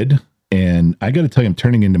did. And I got to tell you, I'm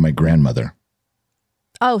turning into my grandmother.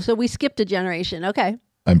 Oh, so we skipped a generation. Okay.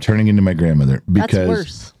 I'm turning into my grandmother because... That's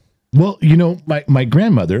worse. Well, you know, my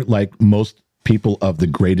grandmother, like most people of the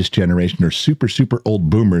greatest generation or super, super old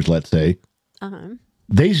boomers, let's say,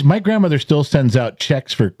 my grandmother still sends out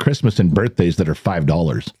checks for Christmas and birthdays that are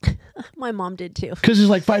 $5. My mom did too. Because it's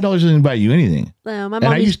like $5 doesn't buy you anything. My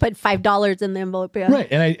mom used to put $5 in the envelope. Yeah. Right,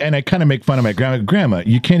 and I kind of make fun of my grandma.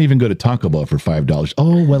 You can't even go to Taco Bell for $5.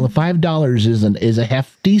 Oh well, $5 is a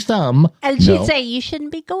hefty sum. And she'd say you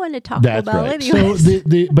shouldn't be going to Taco Bell. That's right. Anyways.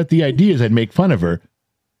 So but the idea is I'd make fun of her,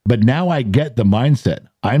 but now I get the mindset.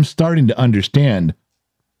 I'm starting to understand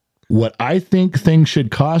what I think things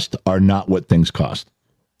should cost are not what things cost.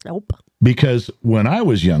 Nope. Because when I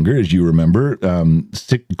was younger, as you remember,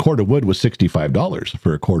 a cord of wood was $65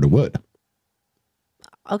 for a cord of wood.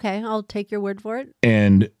 Okay, I'll take your word for it.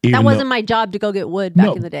 And that wasn't my job to go get wood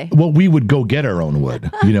back in the day. Well, we would go get our own wood.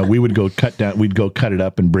 You know, we would go cut it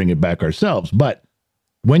up and bring it back ourselves. But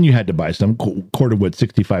when you had to buy some cord of wood,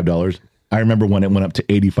 $65. I remember when it went up to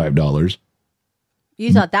 $85.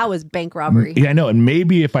 You thought that was bank robbery. Yeah, I know. And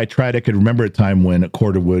maybe if I tried, I could remember a time when a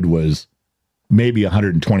cord of wood was maybe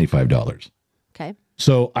 $125. Okay.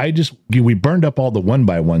 So we burned up all the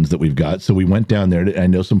 1x1s that we've got. So we went down there. I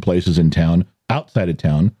know some places in town, outside of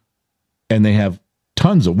town, and they have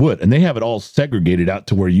tons of wood, and they have it all segregated out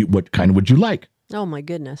to where what kind would you like? Oh my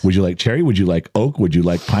goodness. Would you like cherry? Would you like oak? Would you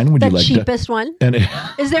like pine? Would you like the cheapest one? And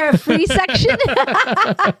is there a free section?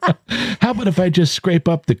 How about if I just scrape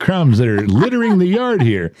up the crumbs that are littering the yard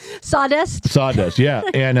here? Sawdust, yeah.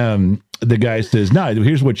 And the guy says, "No,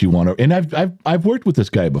 here's what you want." And I've worked with this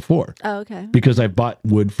guy before. Oh, okay. Because I bought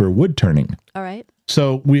wood for wood turning. All right.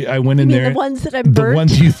 So I went in there. The ones that I burnt? The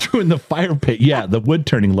ones you threw in the fire pit. Yeah, the wood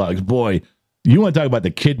turning logs. Boy, you want to talk about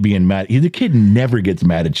the kid being mad. The kid never gets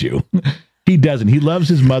mad at you. He doesn't. He loves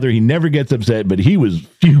his mother. He never gets upset, but he was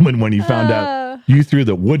fuming when he found out you threw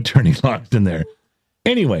the wood turning logs in there.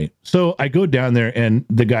 Anyway, so I go down there and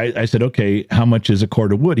the guy, I said, "Okay, how much is a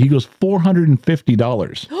cord of wood?" He goes,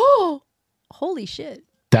 $450. Oh, holy shit.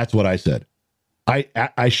 That's what I said.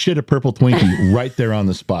 I shit a purple Twinkie right there on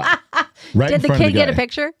the spot. Right Did in the front of kid the guy. get a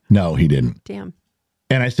picture? No, he didn't. Damn.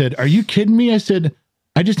 And I said, "Are you kidding me?" I said,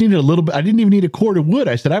 "I just needed a little bit. I didn't even need a cord of wood."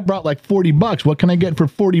 I said, "I brought like $40. What can I get for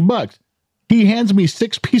 $40? He hands me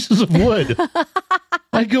 6 pieces of wood.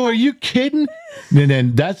 I go, "Are you kidding?" And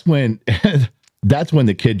then that's when that's when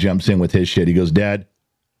the kid jumps in with his shit. He goes, Dad,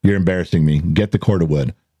 you're embarrassing me. Get the cord of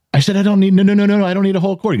wood. I said, I don't need, no, I don't need a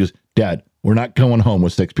whole cord. He goes, Dad, we're not going home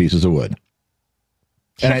with 6 pieces of wood.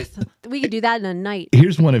 And we could do that in a night.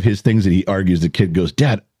 Here's one of his things that he argues. The kid goes,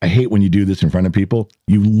 Dad, I hate when you do this in front of people.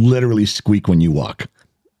 You literally squeak when you walk.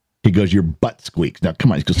 He goes, your butt squeaks. Now,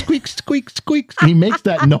 come on. He goes, squeak, squeak, squeak. He makes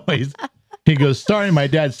that noise. He goes, sorry, my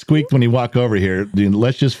dad squeaked when he walked over here.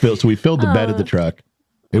 Let's just fill. So we filled the bed of the truck.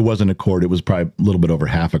 It wasn't a cord. It was probably a little bit over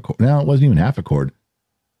half a cord. No, it wasn't even half a cord.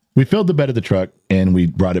 We filled the bed of the truck and we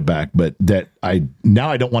brought it back. But now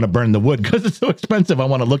I don't want to burn the wood because it's so expensive. I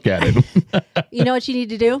want to look at it. You know what you need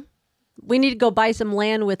to do? We need to go buy some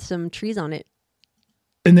land with some trees on it.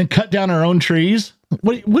 And then cut down our own trees?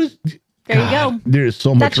 What is... There you go. There is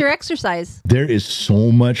so much. That's your exercise. There is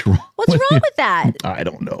so much wrong. What's wrong with that? I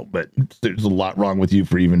don't know, but there's a lot wrong with you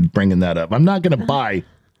for even bringing that up. I'm not going to buy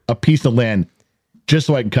a piece of land just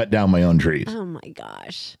so I can cut down my own trees. Oh my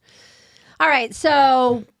gosh. All right.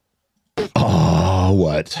 So. Oh,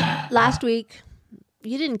 what? Last week,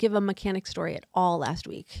 you didn't give a mechanic story at all last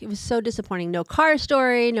week. It was so disappointing. No car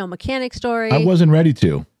story, no mechanic story. I wasn't ready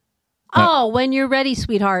to. When you're ready,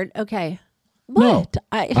 sweetheart. Okay. What?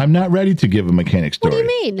 No, I'm not ready to give a mechanic story. What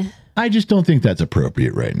do you mean? I just don't think that's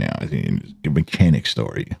appropriate right now. I think a mechanic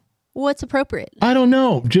story. What's appropriate? I don't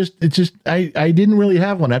know. I didn't really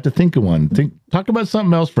have one. I have to think of one. Talk about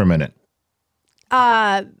something else for a minute.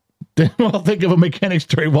 Then I'll think of a mechanic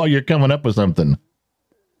story while you're coming up with something.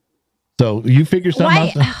 So you figure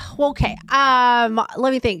something out. Okay.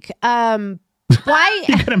 Let me think. Why?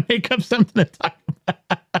 You're gonna make up something to talk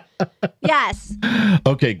about. Yes.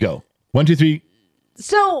 Okay, go. 1, 2, 3.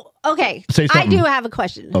 So, okay. Say something. I do have a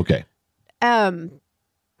question. Okay.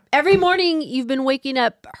 Every morning you've been waking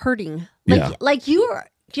up hurting. Like you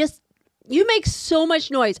make so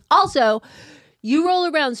much noise. Also, you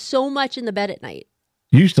roll around so much in the bed at night.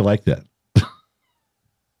 You used to like that.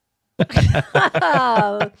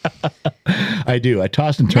 I do. I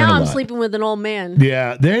toss and turn now a lot. I'm sleeping with an old man.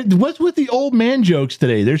 Yeah. What's with the old man jokes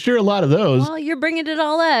today? There's sure a lot of those. Well, you're bringing it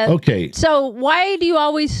all up. Okay. So why do you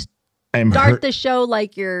always start the show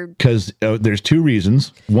like you're... Because there's 2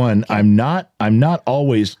 reasons. One, I'm not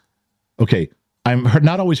always... Okay. I'm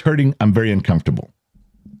not always hurting. I'm very uncomfortable.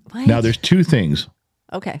 What? Now, there's 2 things.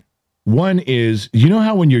 Okay. One is, you know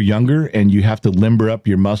how when you're younger and you have to limber up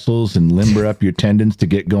your muscles and limber up your tendons to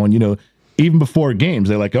get going, even before games,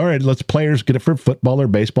 they're like, all right, let's players get it for football or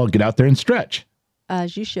baseball, get out there and stretch.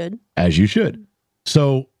 As you should. As you should.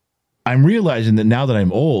 So I'm realizing that now that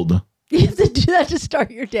I'm old. You have to do that to start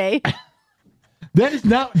your day. That is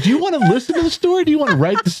not, do you want to listen to the story? Or do you want to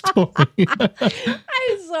write the story?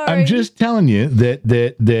 I'm sorry. I'm just telling you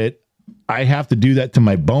that I have to do that to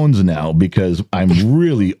my bones now because I'm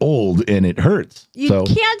really old and it hurts. You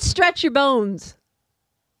can't stretch your bones.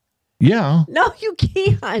 Yeah. No, you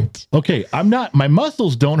can't. Okay, my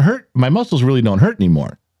muscles don't hurt. My muscles really don't hurt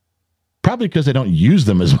anymore. Probably because I don't use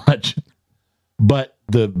them as much. But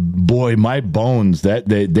my bones,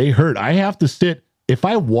 they hurt. I have to sit. If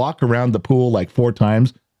I walk around the pool like 4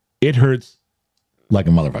 times, it hurts like a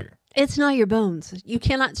motherfucker. It's not your bones. You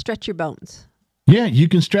cannot stretch your bones. Yeah, you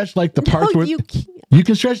can stretch like the parts where you can't. You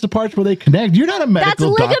can stretch the parts where they connect. You're not a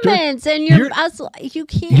medical doctor. That's ligaments, and you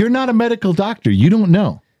can't. You're not a medical doctor. You don't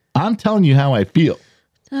know. I'm telling you how I feel.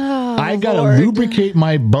 Oh, I got to Lord. lubricate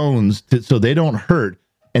my bones so they don't hurt,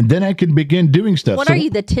 and then I can begin doing stuff. What are you,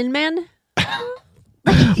 the Tin Man?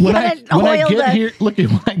 When I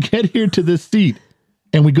get here to this seat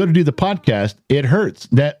and we go to do the podcast, it hurts.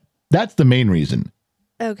 That's the main reason.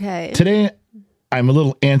 Okay. Today, I'm a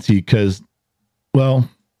little antsy because, well,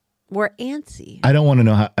 we're antsy. I don't want to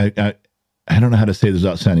know how I don't know how to say this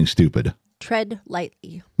without sounding stupid. Tread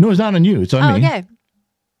lightly. No, it's not on you. It's on me. Okay.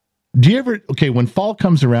 Do you ever, when fall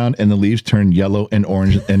comes around and the leaves turn yellow and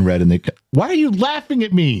orange and red and why are you laughing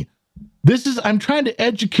at me? I'm trying to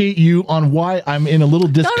educate you on why I'm in a little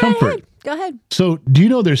discomfort. Go ahead. So do you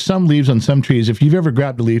know there's some leaves on some trees, if you've ever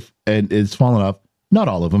grabbed a leaf and it's fallen off, not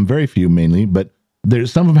all of them, very few mainly, but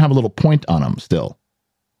there's some of them have a little point on them still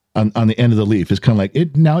on the end of the leaf. It's kind of like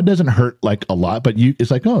it doesn't hurt like a lot, but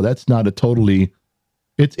it's like, oh, that's not a totally,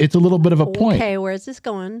 it's a little bit of a point. Okay. Where is this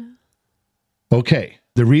going? Okay.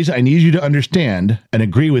 The reason I need you to understand and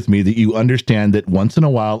agree with me that you understand that once in a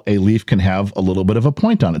while, a leaf can have a little bit of a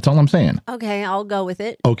point on it. That's all I'm saying. Okay. I'll go with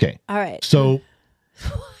it. Okay. All right. So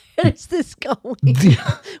where is this going? What does this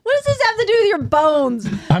have to do with your bones?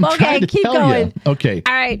 I'm trying to keep tell going. You. Okay.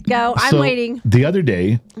 All right. Go. I'm waiting. The other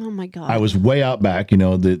day. Oh my God. I was way out back,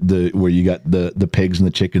 the where you got the pigs and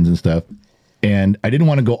the chickens and stuff. And I didn't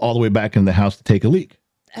want to go all the way back in the house to take a leak.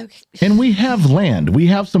 Okay. And we have land. We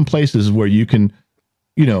have some places where you can,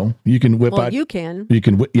 you can whip Well, out. you can. You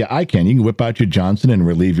can. Yeah, I can. You can whip out your Johnson and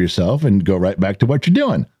relieve yourself and go right back to what you're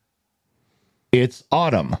doing. It's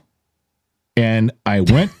autumn. And I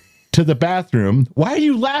went to the bathroom. Why are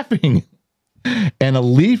you laughing? And a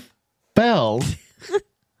leaf fell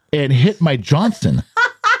and hit my Johnson.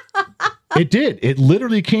 It did. It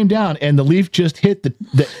literally came down and the leaf just hit the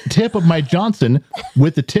tip of my Johnson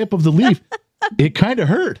with the tip of the leaf. It kind of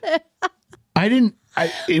hurt. It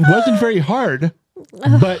wasn't very hard,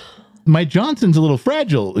 but my Johnson's a little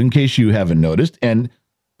fragile in case you haven't noticed. And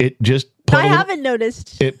it just haven't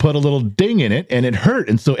noticed. It put a little ding in it and it hurt.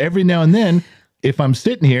 And so every now and then, if I'm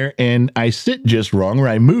sitting here and I sit just wrong or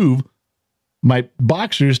I move, my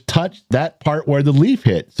boxers touch that part where the leaf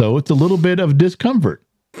hit. So it's a little bit of discomfort.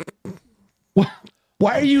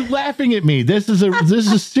 Why are you laughing at me? This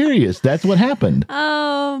is serious. That's what happened.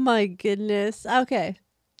 Oh my goodness. Okay.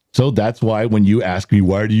 So that's why when you ask me,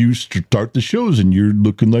 why do you start the shows and you're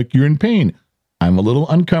looking like you're in pain? I'm a little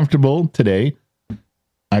uncomfortable today.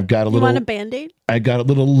 I've got You want a Band-Aid? I got a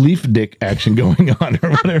little leaf dick action going on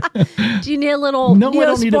or whatever. Do you need a little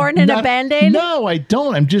Neosporin and a Band-Aid? No, I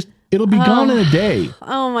don't. It'll be gone in a day.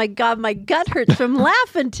 Oh my God. My gut hurts from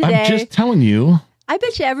laughing today. I'm just telling you. I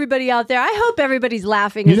bet you everybody out there, I hope everybody's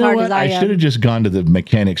laughing as hard as I am. I should have just gone to the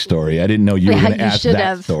mechanic story. I didn't know you were going to ask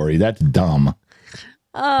that story. That's dumb.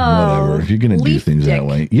 Oh, whatever. If you're going to do things that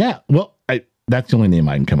way. Yeah. Well, that's the only name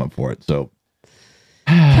I can come up for it. So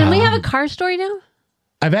can we have a car story now?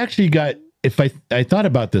 I've actually got, I thought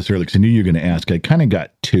about this earlier because I knew you were going to ask. I kind of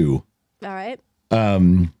got two. All right.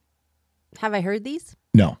 Have I heard these?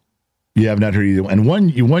 No, you have not heard either. And one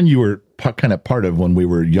you were kind of part of when we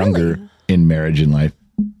were younger in marriage and life.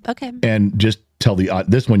 Okay. And just tell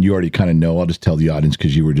this one you already kind of know. I'll just tell the audience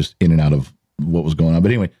because you were just in and out of what was going on.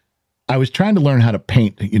 But anyway, I was trying to learn how to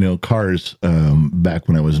paint, cars back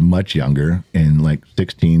when I was much younger and like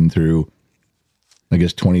 16 through, I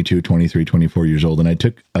guess, 22, 23, 24 years old. And I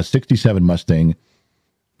took a 67 Mustang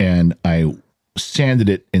and I sanded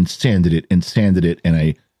it and sanded it and sanded it. And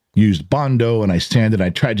I used Bondo and I sanded. I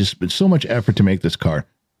tried just spent so much effort to make this car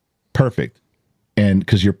perfect. And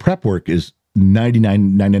because your prep work is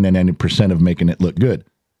 90% of making it look good.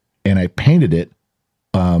 And I painted it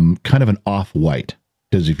kind of an off-white.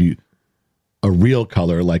 Because if a real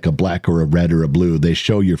color like a black or a red or a blue, they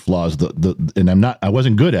show your flaws. And I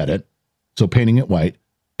wasn't good at it. So painting it white,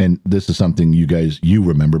 and this is something you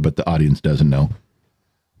remember, but the audience doesn't know.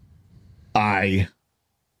 I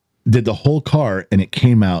did the whole car and it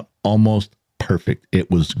came out almost perfect.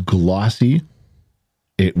 It was glossy.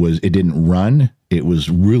 It didn't run. It was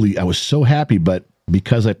really, I was so happy, but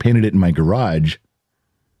because I painted it in my garage,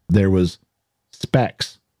 there was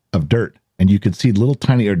specks of dirt and you could see little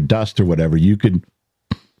tiny or dust or whatever. You could,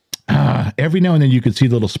 every now and then you could see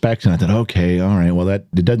little specks and I thought, okay, all right, well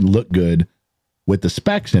it doesn't look good with the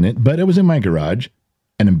specks in it, but it was in my garage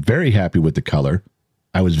and I'm very happy with the color.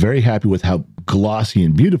 I was very happy with how glossy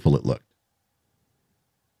and beautiful it looked.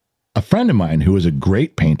 A friend of mine who was a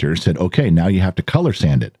great painter said, okay, now you have to color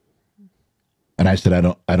sand it. And I said,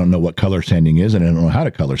 I don't know what color sanding is and I don't know how to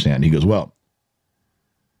color sand. He goes, well,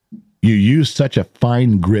 you use such a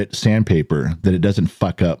fine grit sandpaper that it doesn't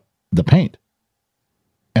fuck up the paint.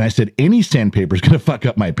 And I said, any sandpaper is going to fuck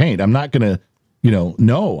up my paint. I'm not going to,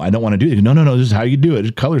 no, I don't want to do it. No, this is how you do it.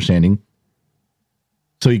 It's color sanding.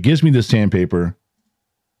 So he gives me the sandpaper.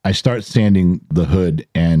 I start sanding the hood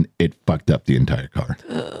and it fucked up the entire car.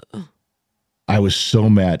 I was so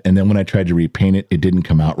mad. And then when I tried to repaint it, it didn't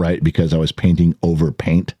come out right because I was painting over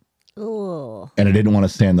paint. Ugh. And I didn't want to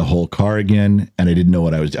sand the whole car again. And I didn't know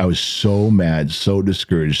what I was so mad, so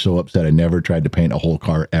discouraged, so upset. I never tried to paint a whole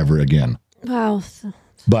car ever again. Wow.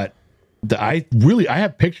 But I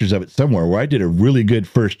have pictures of it somewhere where I did a really good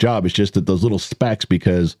first job. It's just that those little specks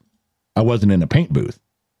because I wasn't in a paint booth.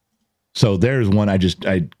 So there's one I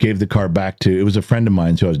gave the car back to. It was a friend of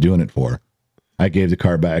mine who I was doing it for. I gave the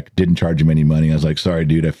car back, didn't charge him any money. I was like, sorry,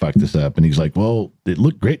 dude, I fucked this up. And he's like, well, it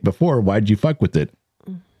looked great before. Why'd you fuck with it?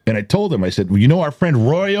 And I told him, I said, well, you know our friend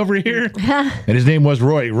Roy over here? And his name was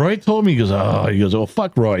Roy. Roy told me, he goes, oh,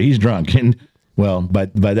 fuck Roy. He's drunk. And well,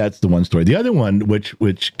 but that's the one story. The other one,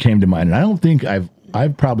 which came to mind, and I don't think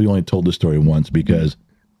I've probably only told this story once because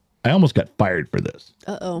I almost got fired for this.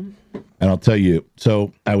 Uh-oh. And I'll tell you,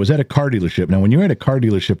 so I was at a car dealership. Now, when you're at a car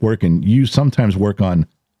dealership working, you sometimes work on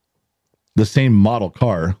the same model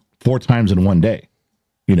car 4 times in one day,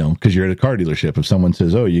 because you're at a car dealership. If someone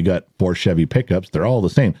says, oh, you got 4 Chevy pickups, they're all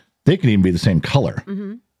the same. They can even be the same color,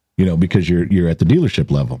 because you're at the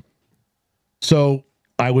dealership level. So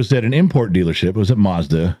I was at an import dealership. It was at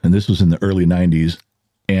Mazda, and this was in the early 90s.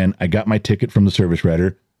 and I got my ticket from the service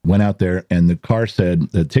writer, went out there, and the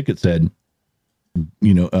ticket said,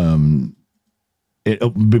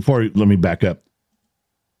 before, let me back up.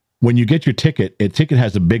 When you get your ticket, a ticket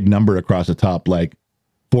has a big number across the top, like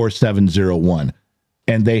 4701.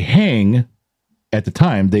 And they hung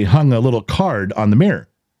a little card on the mirror,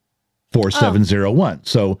 4701.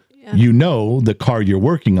 So you know the car you're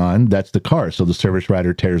working on, that's the car. So the service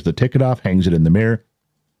writer tears the ticket off, hangs it in the mirror,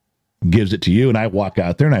 gives it to you. And I walk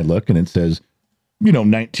out there and I look and it says,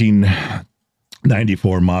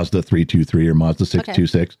 1994 Mazda 323 or Mazda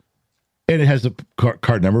 626. Okay. And it has the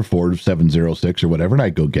card number 4706 or whatever. And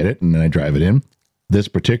I go get it and then I drive it in. This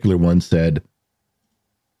particular one said,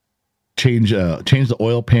 change the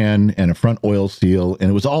oil pan and a front oil seal. And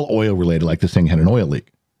it was all oil related. Like this thing had an oil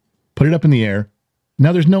leak. Put it up in the air.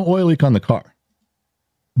 Now there's no oil leak on the car,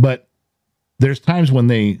 but there's times when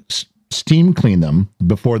they steam clean them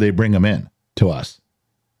before they bring them in to us,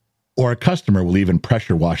 or a customer will even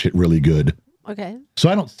pressure wash it really good. Okay. So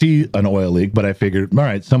I don't see an oil leak, but I figured, all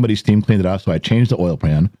right, somebody steam cleaned it off. So I changed the oil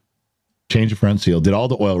pan, changed the front seal, did all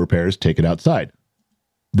the oil repairs, take it outside.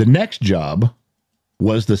 The next job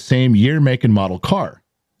was the same year, make, and model car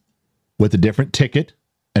with a different ticket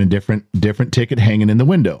and a different ticket hanging in the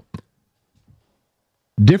window.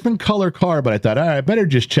 Different color car, but I thought, all right, I better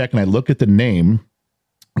just check. And I look at the name,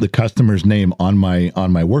 the customer's name on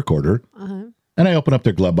my work order. Uh-huh. And I open up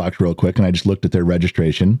their glove box real quick and I just looked at their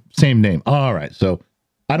registration. Same name. All right. So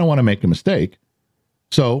I don't want to make a mistake.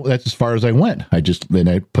 So that's as far as I went. I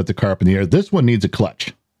put the car up in the air. This one needs a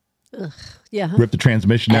clutch. Ugh, yeah. Rip the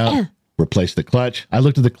transmission out, replace the clutch. I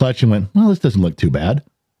looked at the clutch and went, well, this doesn't look too bad.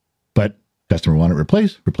 But customer wanted it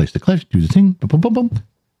replace the clutch, do the thing. Boom, boom, boom, boom.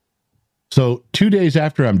 So 2 days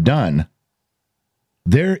after I'm done,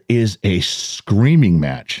 there is a screaming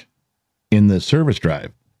match in the service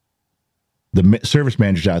drive. The service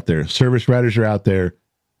manager's out there, service writers are out there,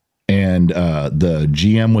 and the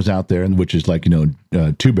GM was out there, which is like,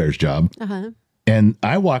 Two Bear's job. Uh-huh. And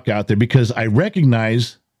I walk out there because I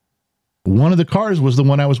recognize one of the cars was the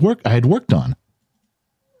one I had worked on.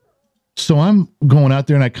 So I'm going out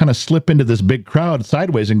there and I kind of slip into this big crowd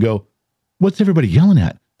sideways and go, what's everybody yelling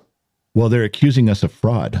at? Well, they're accusing us of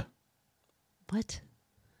fraud. What?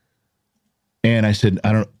 And I said,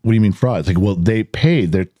 what do you mean fraud? It's like, well, they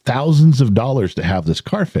paid their thousands of dollars to have this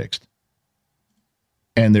car fixed.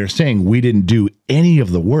 And they're saying we didn't do any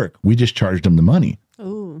of the work. We just charged them the money.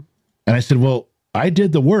 Ooh. And I said, well, I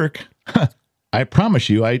did the work. I promise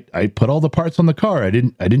you, I put all the parts on the car. I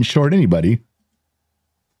didn't short anybody.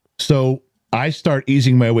 So I start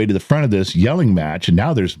easing my way to the front of this yelling match. And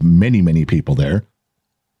now there's many, many people there.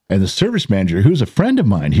 And the service manager, who's a friend of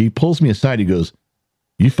mine, he pulls me aside. He goes,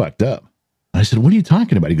 you fucked up. I said, what are you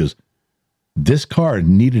talking about? He goes, this car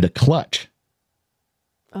needed a clutch.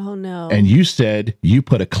 Oh, no. And you said you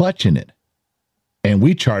put a clutch in it. And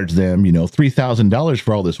we charged them, $3,000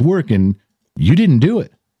 for all this work, and you didn't do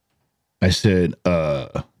it. I said,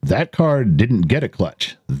 that car didn't get a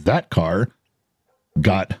clutch. That car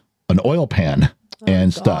got an oil pan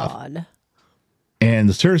and stuff. And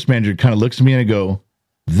the service manager kind of looks at me and I go,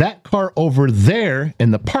 that car over there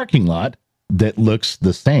in the parking lot that looks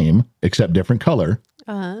the same, except different color.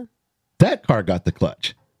 Uh-huh. That car got the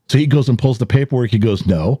clutch. So he goes and pulls the paperwork. He goes,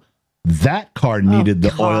 no, that car needed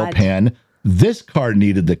the oil pan. This car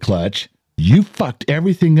needed the clutch. You fucked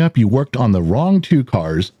everything up. You worked on the wrong two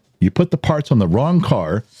cars. You put the parts on the wrong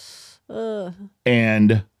car.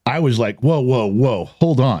 And I was like, whoa,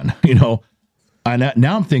 hold on. And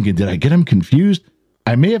now I'm thinking, did I get him confused?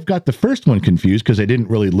 I may have got the first one confused because I didn't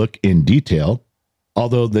really look in detail.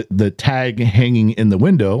 Although the tag hanging in the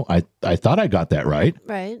window, I thought I got that right.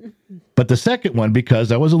 Right. But the second one,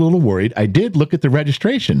 because I was a little worried, I did look at the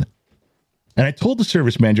registration. And I told the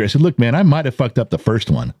service manager, I said, look, man, I might have fucked up the first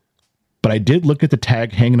one. But I did look at the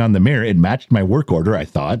tag hanging on the mirror. It matched my work order, I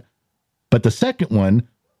thought. But the second one,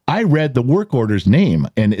 I read the work order's name,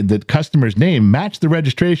 and the customer's name matched the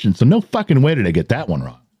registration. So no fucking way did I get that one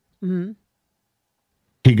wrong. Mm-hmm.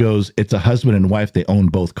 He goes, it's a husband and wife. They own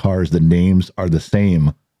both cars. The names are the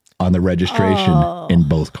same on the registration in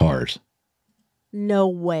both cars. No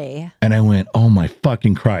way. And I went, oh my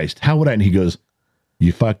fucking Christ. How would I? And he goes,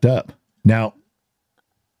 you fucked up. Now,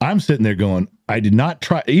 I'm sitting there going, I did not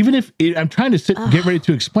try. Even if I'm trying to get ready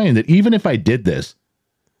to explain that even if I did this,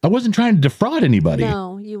 I wasn't trying to defraud anybody.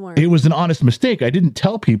 No, you weren't. It was an honest mistake. I didn't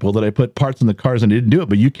tell people that I put parts in the cars and I didn't do it,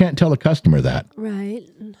 but you can't tell a customer that. Right.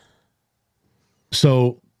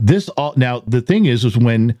 So now the thing is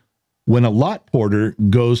when a lot porter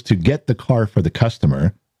goes to get the car for the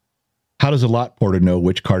customer, how does a lot porter know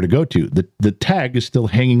which car to go to? The tag is still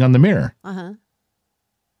hanging on the mirror. Uh-huh.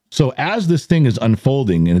 So as this thing is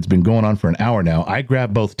unfolding, and it's been going on for an hour now, I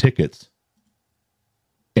grab both tickets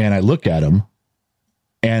and I look at them,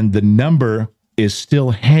 and the number is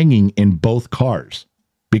still hanging in both cars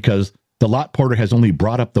because the lot porter has only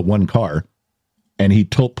brought up the one car, and he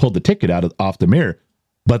pulled the ticket off the mirror.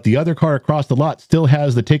 But the other car across the lot still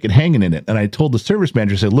has the ticket hanging in it. And I told the service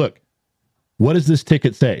manager, I said, look, what does this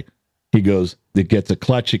ticket say? He goes, it gets a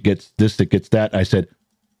clutch, it gets this, it gets that. I said,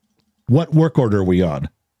 what work order are we on?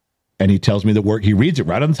 And he tells me the work. He reads it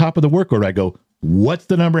right on the top of the work order. I go, what's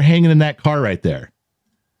the number hanging in that car right there?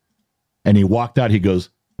 And he walked out. He goes,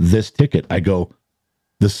 this ticket. I go,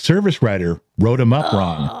 the service writer wrote him up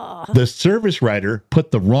wrong. The service writer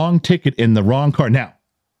put the wrong ticket in the wrong car. Now,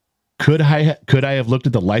 could I have looked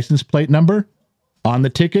at the license plate number on the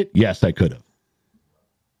ticket? Yes, I could have.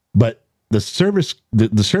 But the service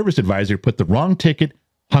advisor put the wrong ticket,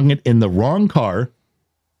 hung it in the wrong car.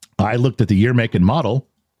 I looked at the year, make, and model.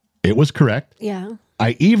 It was correct. Yeah.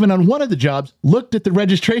 I even on one of the jobs looked at the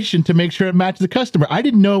registration to make sure it matched the customer. I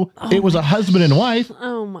didn't know it was a husband and wife.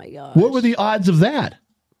 Oh my gosh. What were the odds of that?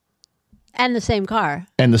 And the same car.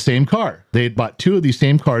 And the same car. They had bought two of these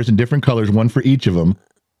same cars in different colors, one for each of them,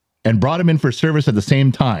 and brought them in for service at the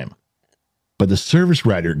same time. But the service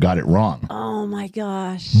writer got it wrong. Oh my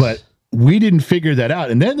gosh. But we didn't figure that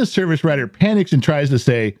out. And then the service writer panics and tries to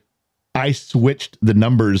say, I switched the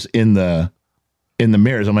numbers in the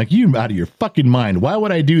mirrors. I'm like, you out of your fucking mind. Why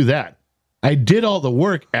would I do that? I did all the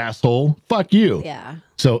work, asshole. Fuck you. Yeah.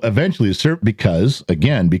 So eventually, because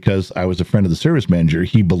I was a friend of the service manager,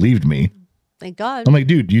 he believed me. Thank God. I'm like,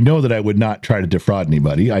 dude, you know that I would not try to defraud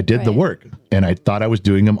anybody. I did the work, and I thought I was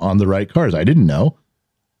doing them on the right cars. I didn't know.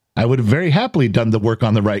 I would have very happily done the work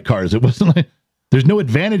on the right cars. It wasn't like there's no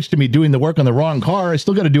advantage to me doing the work on the wrong car. I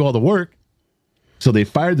still got to do all the work. So they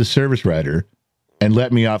fired the service writer and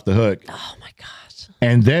let me off the hook. Oh my gosh.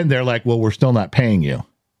 And then they're like, well, we're still not paying you.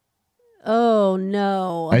 Oh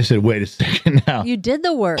no. I said, wait a second now. You did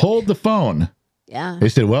the work. Hold the phone. Yeah. They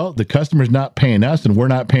said, well, the customer's not paying us and we're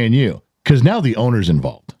not paying you. Because now the owner's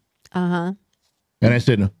involved. Uh-huh. And I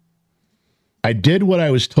said, I did what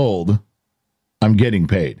I was told. I'm getting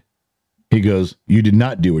paid. He goes, you did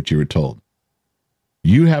not do what you were told.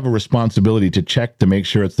 You have a responsibility to check to make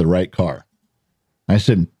sure it's the right car. I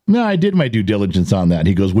said, no, I did my due diligence on that.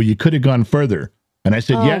 He goes, well, you could have gone further. And I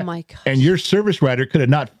said, yeah. My gosh. And your service writer could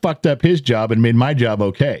have not fucked up his job and made my job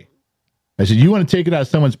okay. I said, you want to take it out of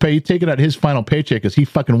someone's pay? You take it out of his final paycheck as he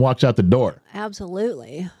fucking walks out the door.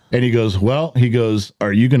 Absolutely. And he goes,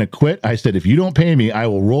 are you going to quit? I said, if you don't pay me, I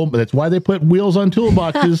will roll. That's why they put wheels on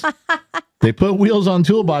toolboxes. They put wheels on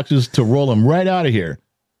toolboxes to roll them right out of here.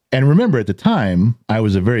 And remember, at the time, I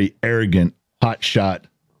was a very arrogant, hotshot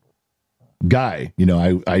guy. You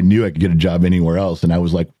know, I knew I could get a job anywhere else. And I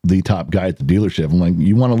was like the top guy at the dealership. I'm like,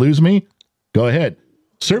 you want to lose me? Go ahead.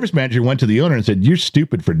 Service manager went to the owner and said, you're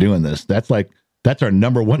stupid for doing this. That's our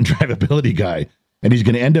number one drivability guy. And he's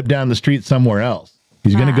going to end up down the street somewhere else.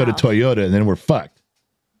 He's going to go to Toyota and then we're fucked.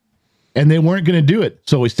 And they weren't going to do it.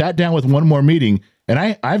 So we sat down with one more meeting. And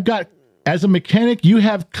I've got, as a mechanic, you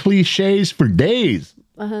have cliches for days.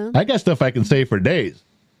 Uh-huh. I got stuff I can say for days.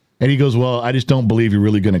 And he goes, well, I just don't believe you're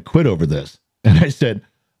really going to quit over this. And I said,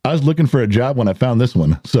 I was looking for a job when I found this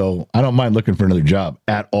one. So I don't mind looking for another job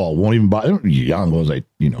at all. Won't even bother. Young was I,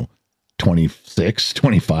 26,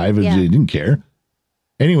 25. Yeah. I didn't care.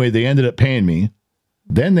 Anyway, they ended up paying me.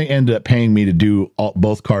 Then they ended up paying me to do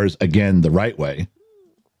both cars again the right way.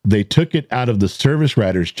 They took it out of the service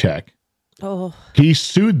writer's check. Oh. He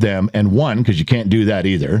sued them and won because you can't do that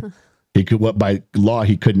either. He could, by law,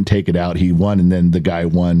 he couldn't take it out. He won, and then the guy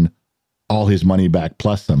won all his money back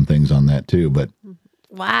plus some things on that too. But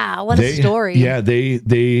wow, what a story! Yeah,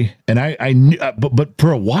 they and I knew, but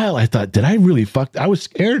for a while I thought, did I really fuck? I was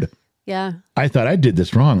scared. Yeah, I thought I did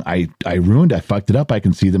this wrong. I ruined. I fucked it up. I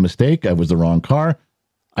can see the mistake. I was the wrong car.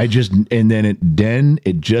 And then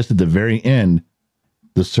it just at the very end,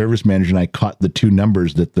 the service manager and I caught the two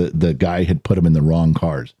numbers that the guy had put them in the wrong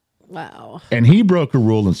cars. Wow. And he broke a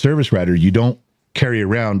rule in service writer. You don't carry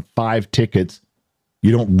around 5 tickets.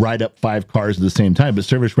 You don't write up 5 cars at the same time. But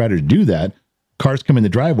service writers do that. Cars come in the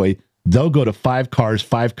driveway. They'll go to 5 cars,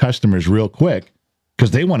 5 customers real quick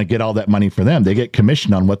because they want to get all that money for them. They get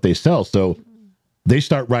commission on what they sell. So they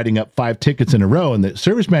start writing up 5 tickets in a row. And the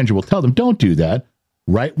service manager will tell them, don't do that.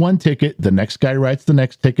 Write 1 ticket. The next guy writes the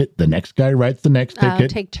next ticket. The next guy writes the next ticket.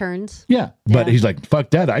 Take turns. Yeah. But he's like, fuck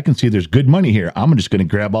that. I can see there's good money here. I'm just going to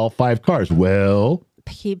grab all 5 cars. Well,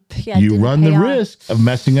 you run the risk of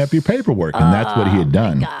messing up your paperwork. And that's what he had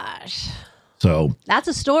done. Oh, gosh. So that's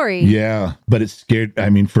a story. Yeah. But it scared,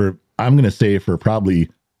 I'm going to say for probably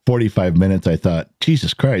 45 minutes, I thought,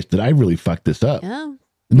 Jesus Christ, did I really fuck this up? Yeah.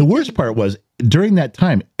 And the worst part was during that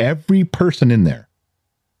time, every person in there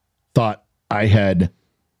thought I had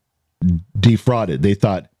defrauded. They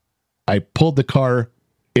thought I pulled the car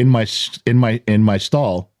in my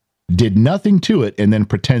stall, did nothing to it, and then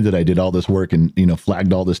pretended I did all this work and,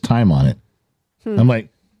 flagged all this time on it. I'm like,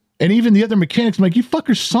 and even the other mechanics, I'm like, you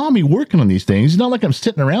fuckers saw me working on these things. It's not like I'm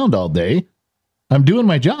sitting around all day. I'm doing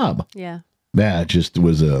my job. Yeah. That just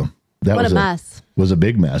was a mess. Was a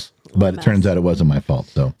big mess. But it turns out it wasn't my fault.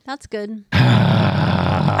 So that's good. All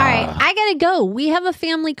right, I gotta go. We have a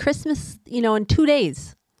family Christmas, in 2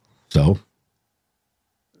 days. So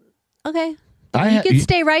okay, you can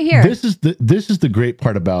stay right here. This is the great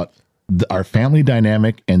part about our family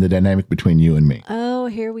dynamic and the dynamic between you and me. Oh,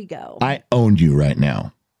 here we go. I owned you right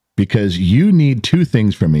now because you need two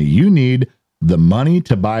things from me. You need the money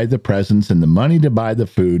to buy the presents and the money to buy the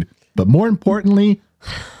food. But more importantly,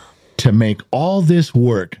 to make all this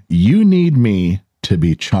work, you need me to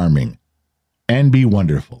be charming and be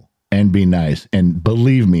wonderful and be nice. And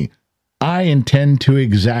believe me, I intend to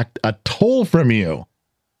exact a toll from you.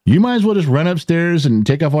 You might as well just run upstairs and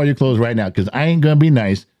take off all your clothes right now because I ain't going to be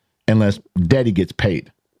nice unless Daddy gets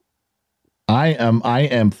paid. I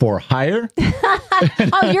am for hire.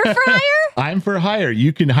 Oh, you're for hire? I'm for hire.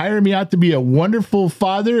 You can hire me out to be a wonderful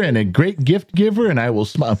father and a great gift giver, and I will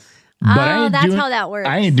smile. But that's how that works.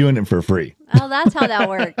 I ain't doing it for free. Oh, that's how that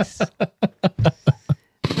works.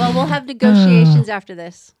 Well, we'll have negotiations after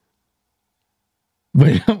this.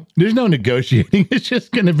 Wait, there's no negotiating. It's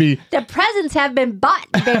just going to be... The presents have been bought,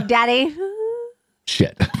 Big Daddy.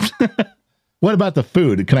 Shit. What about the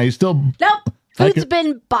food? Can I still... Nope. Food's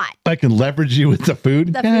been bought. I can leverage you with the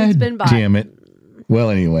food? The food's been bought. Damn it. Well,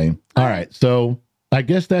 anyway. All right. So I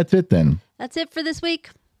guess that's it then. That's it for this week.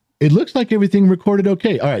 It looks like everything recorded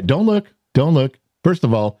okay. All right. Don't look. Don't look. First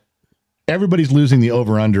of all, everybody's losing the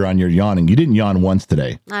over-under on your yawning. You didn't yawn once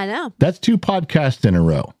today. I know. That's 2 podcasts in a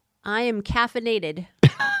row. I am caffeinated.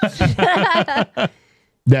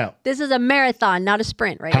 Now, this is a marathon, not a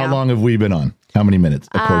sprint right now. How long have we been on? How many minutes?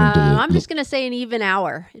 According to I'm just going to say an even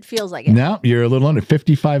hour. It feels like it. No, you're a little under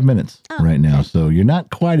 55 minutes right now. Okay. So you're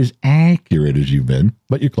not quite as accurate as you've been,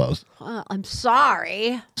 but you're close. I'm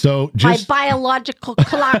sorry. So just my biological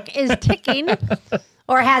clock is ticking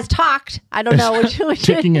or has talked. I don't know which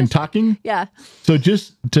ticking and talking. Yeah. So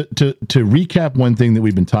just to recap one thing that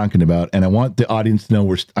we've been talking about, and I want the audience to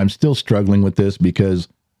know I'm still struggling with this because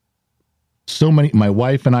my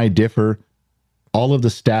wife and I differ. All of the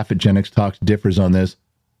staff at Gen X Talks differs on this.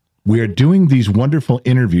 We are doing these wonderful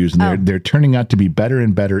interviews, and they're turning out to be better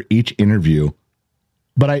and better each interview.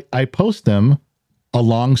 But I post them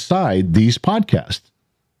alongside these podcasts,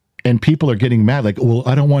 and people are getting mad. Like, well,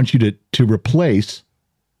 I don't want you to replace.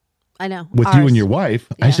 I know with ours. You and your wife.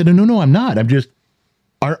 Yeah. I said, no, I'm not. I'm just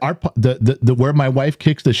the where my wife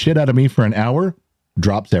kicks the shit out of me for an hour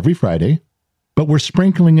drops every Friday, but we're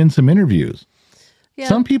sprinkling in some interviews. Yeah.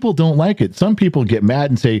 Some people don't like it. Some people get mad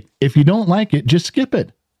and say, if you don't like it, just skip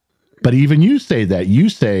it. But even you say that. You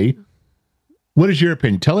say, what is your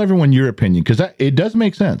opinion? Tell everyone your opinion, because it does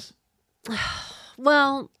make sense.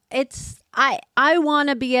 Well, I want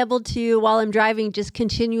to be able to, while I'm driving, just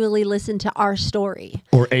continually listen to our story.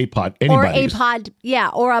 Or a anybody's. Or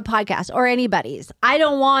or a podcast, or anybody's. I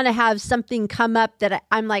don't want to have something come up that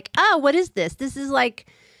I'm like, oh, what is this? This is like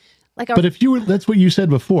but if you were, that's what you said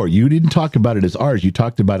before. You didn't talk about it as ours. You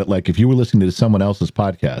talked about it like if you were listening to someone else's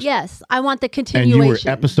podcast. Yes, I want the continuation. And you were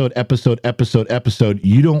episode.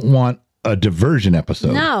 You don't want a diversion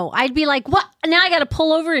episode. No, I'd be like, what? Now I got to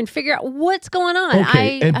pull over and figure out what's going on.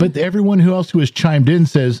 Okay, but everyone who has chimed in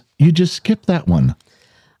says, you just skip that one.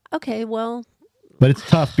 Okay, well. But it's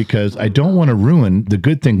tough because I don't want to ruin the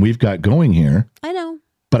good thing we've got going here. I know.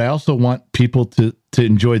 But I also want people to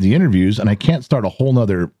enjoy the interviews, and I can't start a whole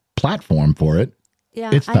nother platform for it.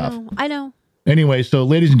 Yeah, it's tough. I know. Anyway, so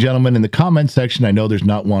ladies and gentlemen, in the comment section, I know there's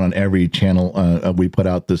not one on every channel we put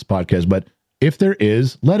out this podcast, but if there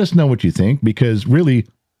is, let us know what you think, because really,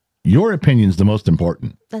 your opinion is the most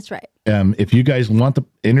important. That's right. If you guys want the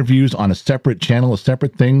interviews on a separate channel, a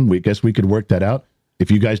separate thing, we guess we could work that out.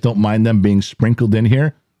 If you guys don't mind them being sprinkled in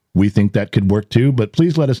here, we think that could work too. But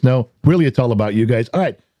please let us know. Really, it's all about you guys. All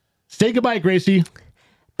right. Say goodbye, Gracie.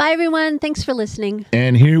 Bye, everyone. Thanks for listening.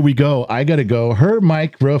 And here we go. I got to go. Her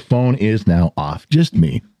microphone is now off. Just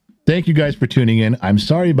me. Thank you guys for tuning in. I'm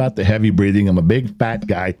sorry about the heavy breathing. I'm a big fat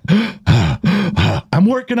guy. I'm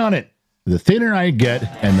working on it. The thinner I get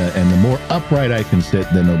and the more upright I can sit,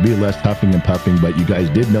 then there'll be less huffing and puffing. But you guys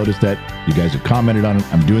did notice that. You guys have commented on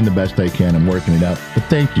it. I'm doing the best I can. I'm working it out. But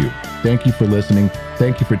thank you. Thank you for listening.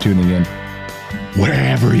 Thank you for tuning in.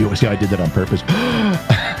 wherever you see how I did that on purpose.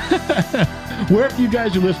 Wherever you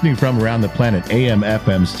guys are listening from around the planet, AM,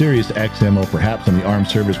 FM, Sirius XM, or perhaps on the Armed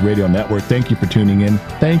Service Radio Network, thank you for tuning in.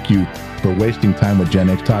 Thank you for wasting time with Gen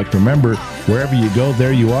X Talks. Remember, wherever you go,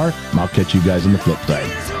 there you are. I'll catch you guys on the flip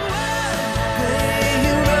side.